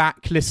to be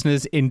back,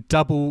 listeners, in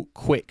double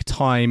quick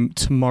time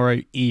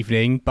tomorrow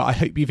evening. But I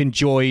hope you've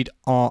enjoyed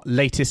our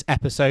latest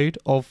episode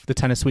of the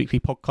Tennis Weekly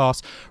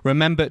podcast.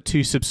 Remember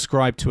to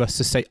subscribe to us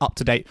to stay up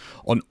to date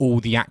on all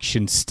the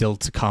action still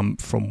to come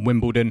from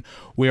Wimbledon.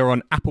 We are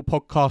on Apple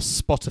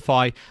Podcasts,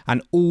 Spotify,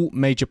 and all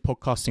major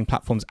podcasting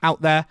platforms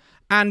out there.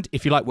 And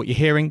if you like what you're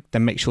hearing,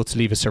 then make sure to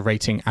leave us a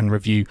rating and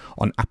review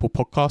on Apple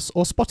Podcasts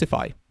or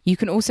Spotify. You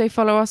can also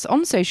follow us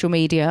on social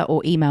media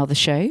or email the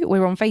show.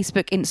 We're on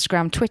Facebook,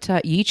 Instagram,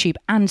 Twitter, YouTube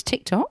and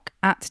TikTok.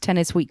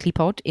 @Tennis Weekly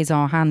Pod is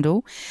our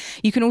handle.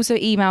 You can also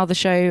email the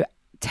show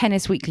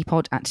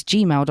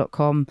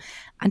tennisweeklypod@gmail.com.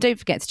 And don't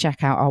forget to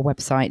check out our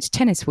website,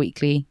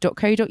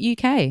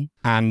 tennisweekly.co.uk.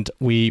 And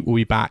we will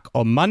be back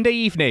on Monday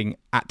evening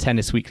at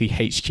Tennis Weekly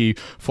HQ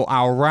for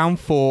our round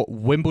 4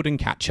 Wimbledon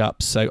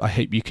catch-up. So I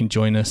hope you can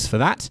join us for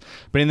that.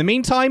 But in the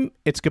meantime,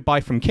 it's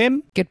goodbye from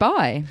Kim.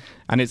 Goodbye.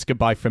 And it's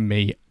goodbye from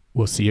me.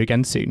 We'll see you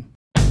again soon.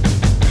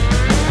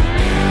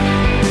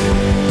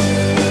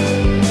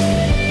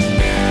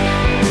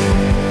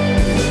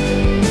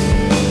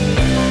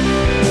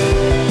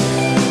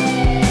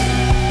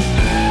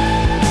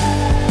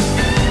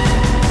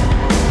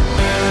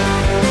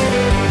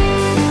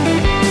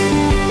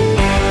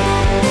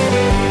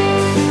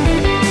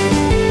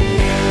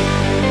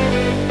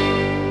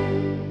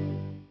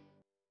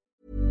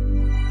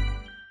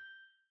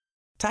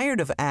 Tired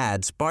of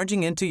ads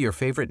barging into your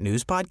favorite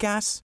news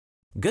podcasts?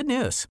 Good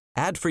news.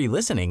 Ad-free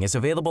listening is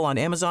available on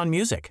Amazon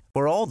Music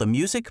for all the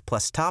music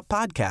plus top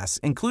podcasts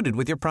included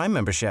with your Prime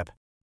membership.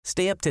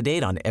 Stay up to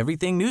date on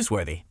everything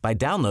newsworthy by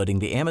downloading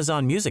the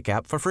Amazon Music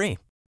app for free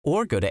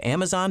or go to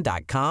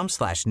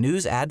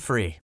amazon.com/news ad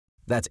free.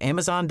 That's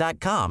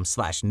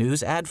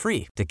amazon.com/news ad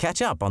free to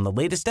catch up on the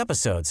latest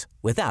episodes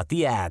without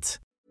the ads.